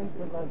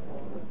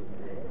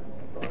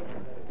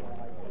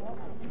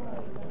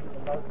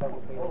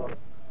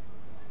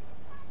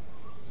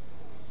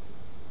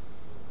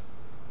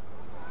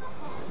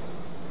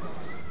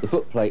 The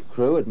footplate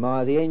crew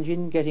admire the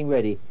engine getting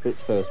ready for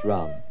its first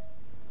run.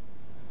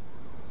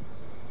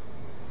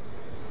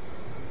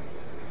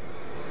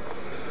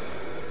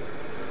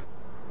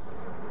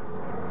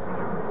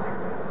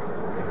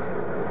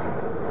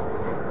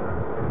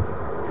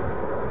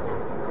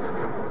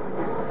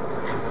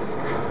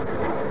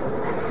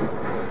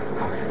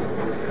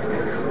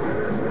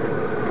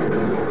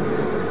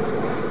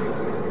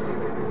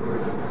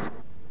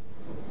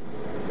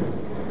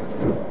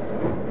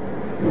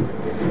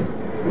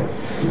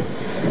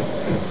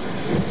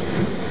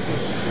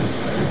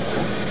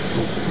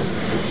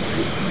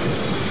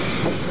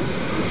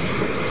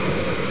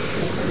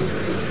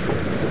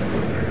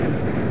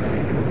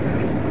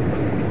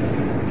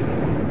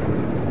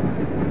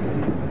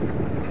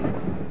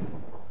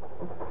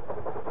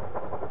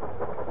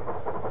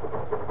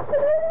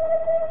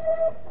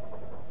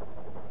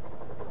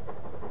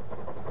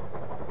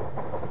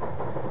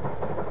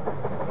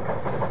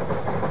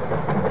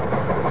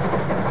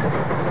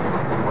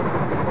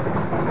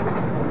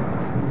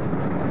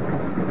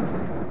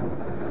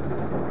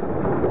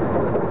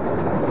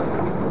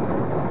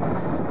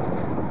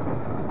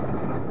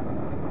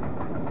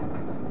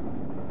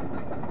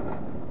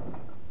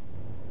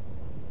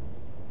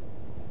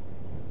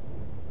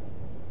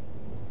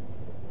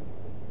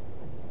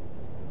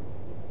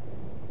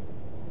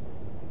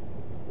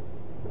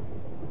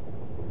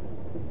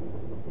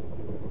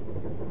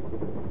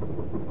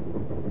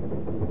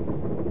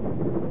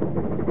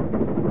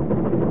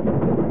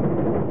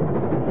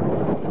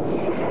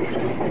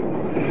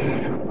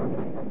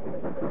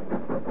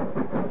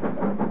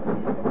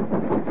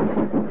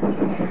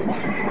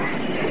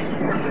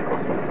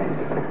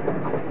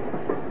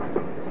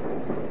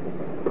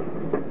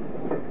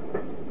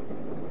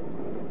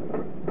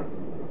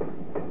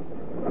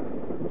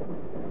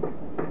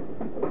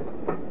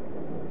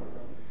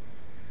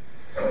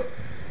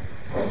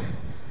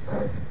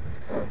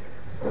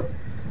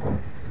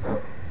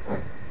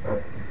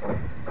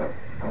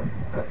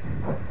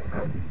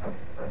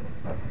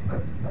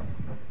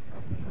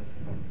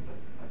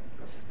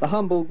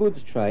 humble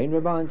goods train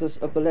reminds us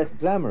of the less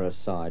glamorous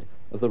side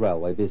of the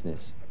railway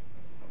business.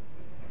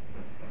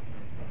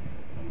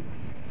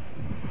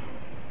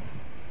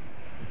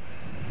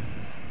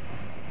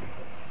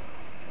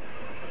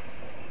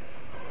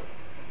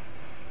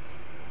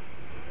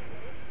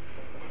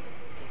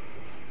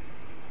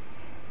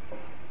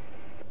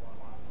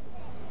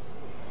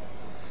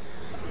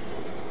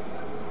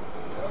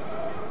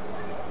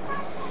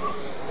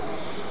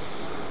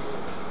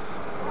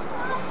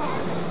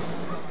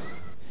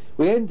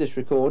 We end this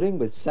recording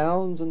with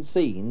sounds and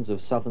scenes of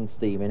Southern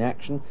steam in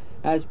action,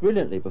 as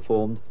brilliantly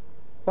performed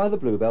by the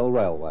Bluebell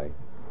Railway.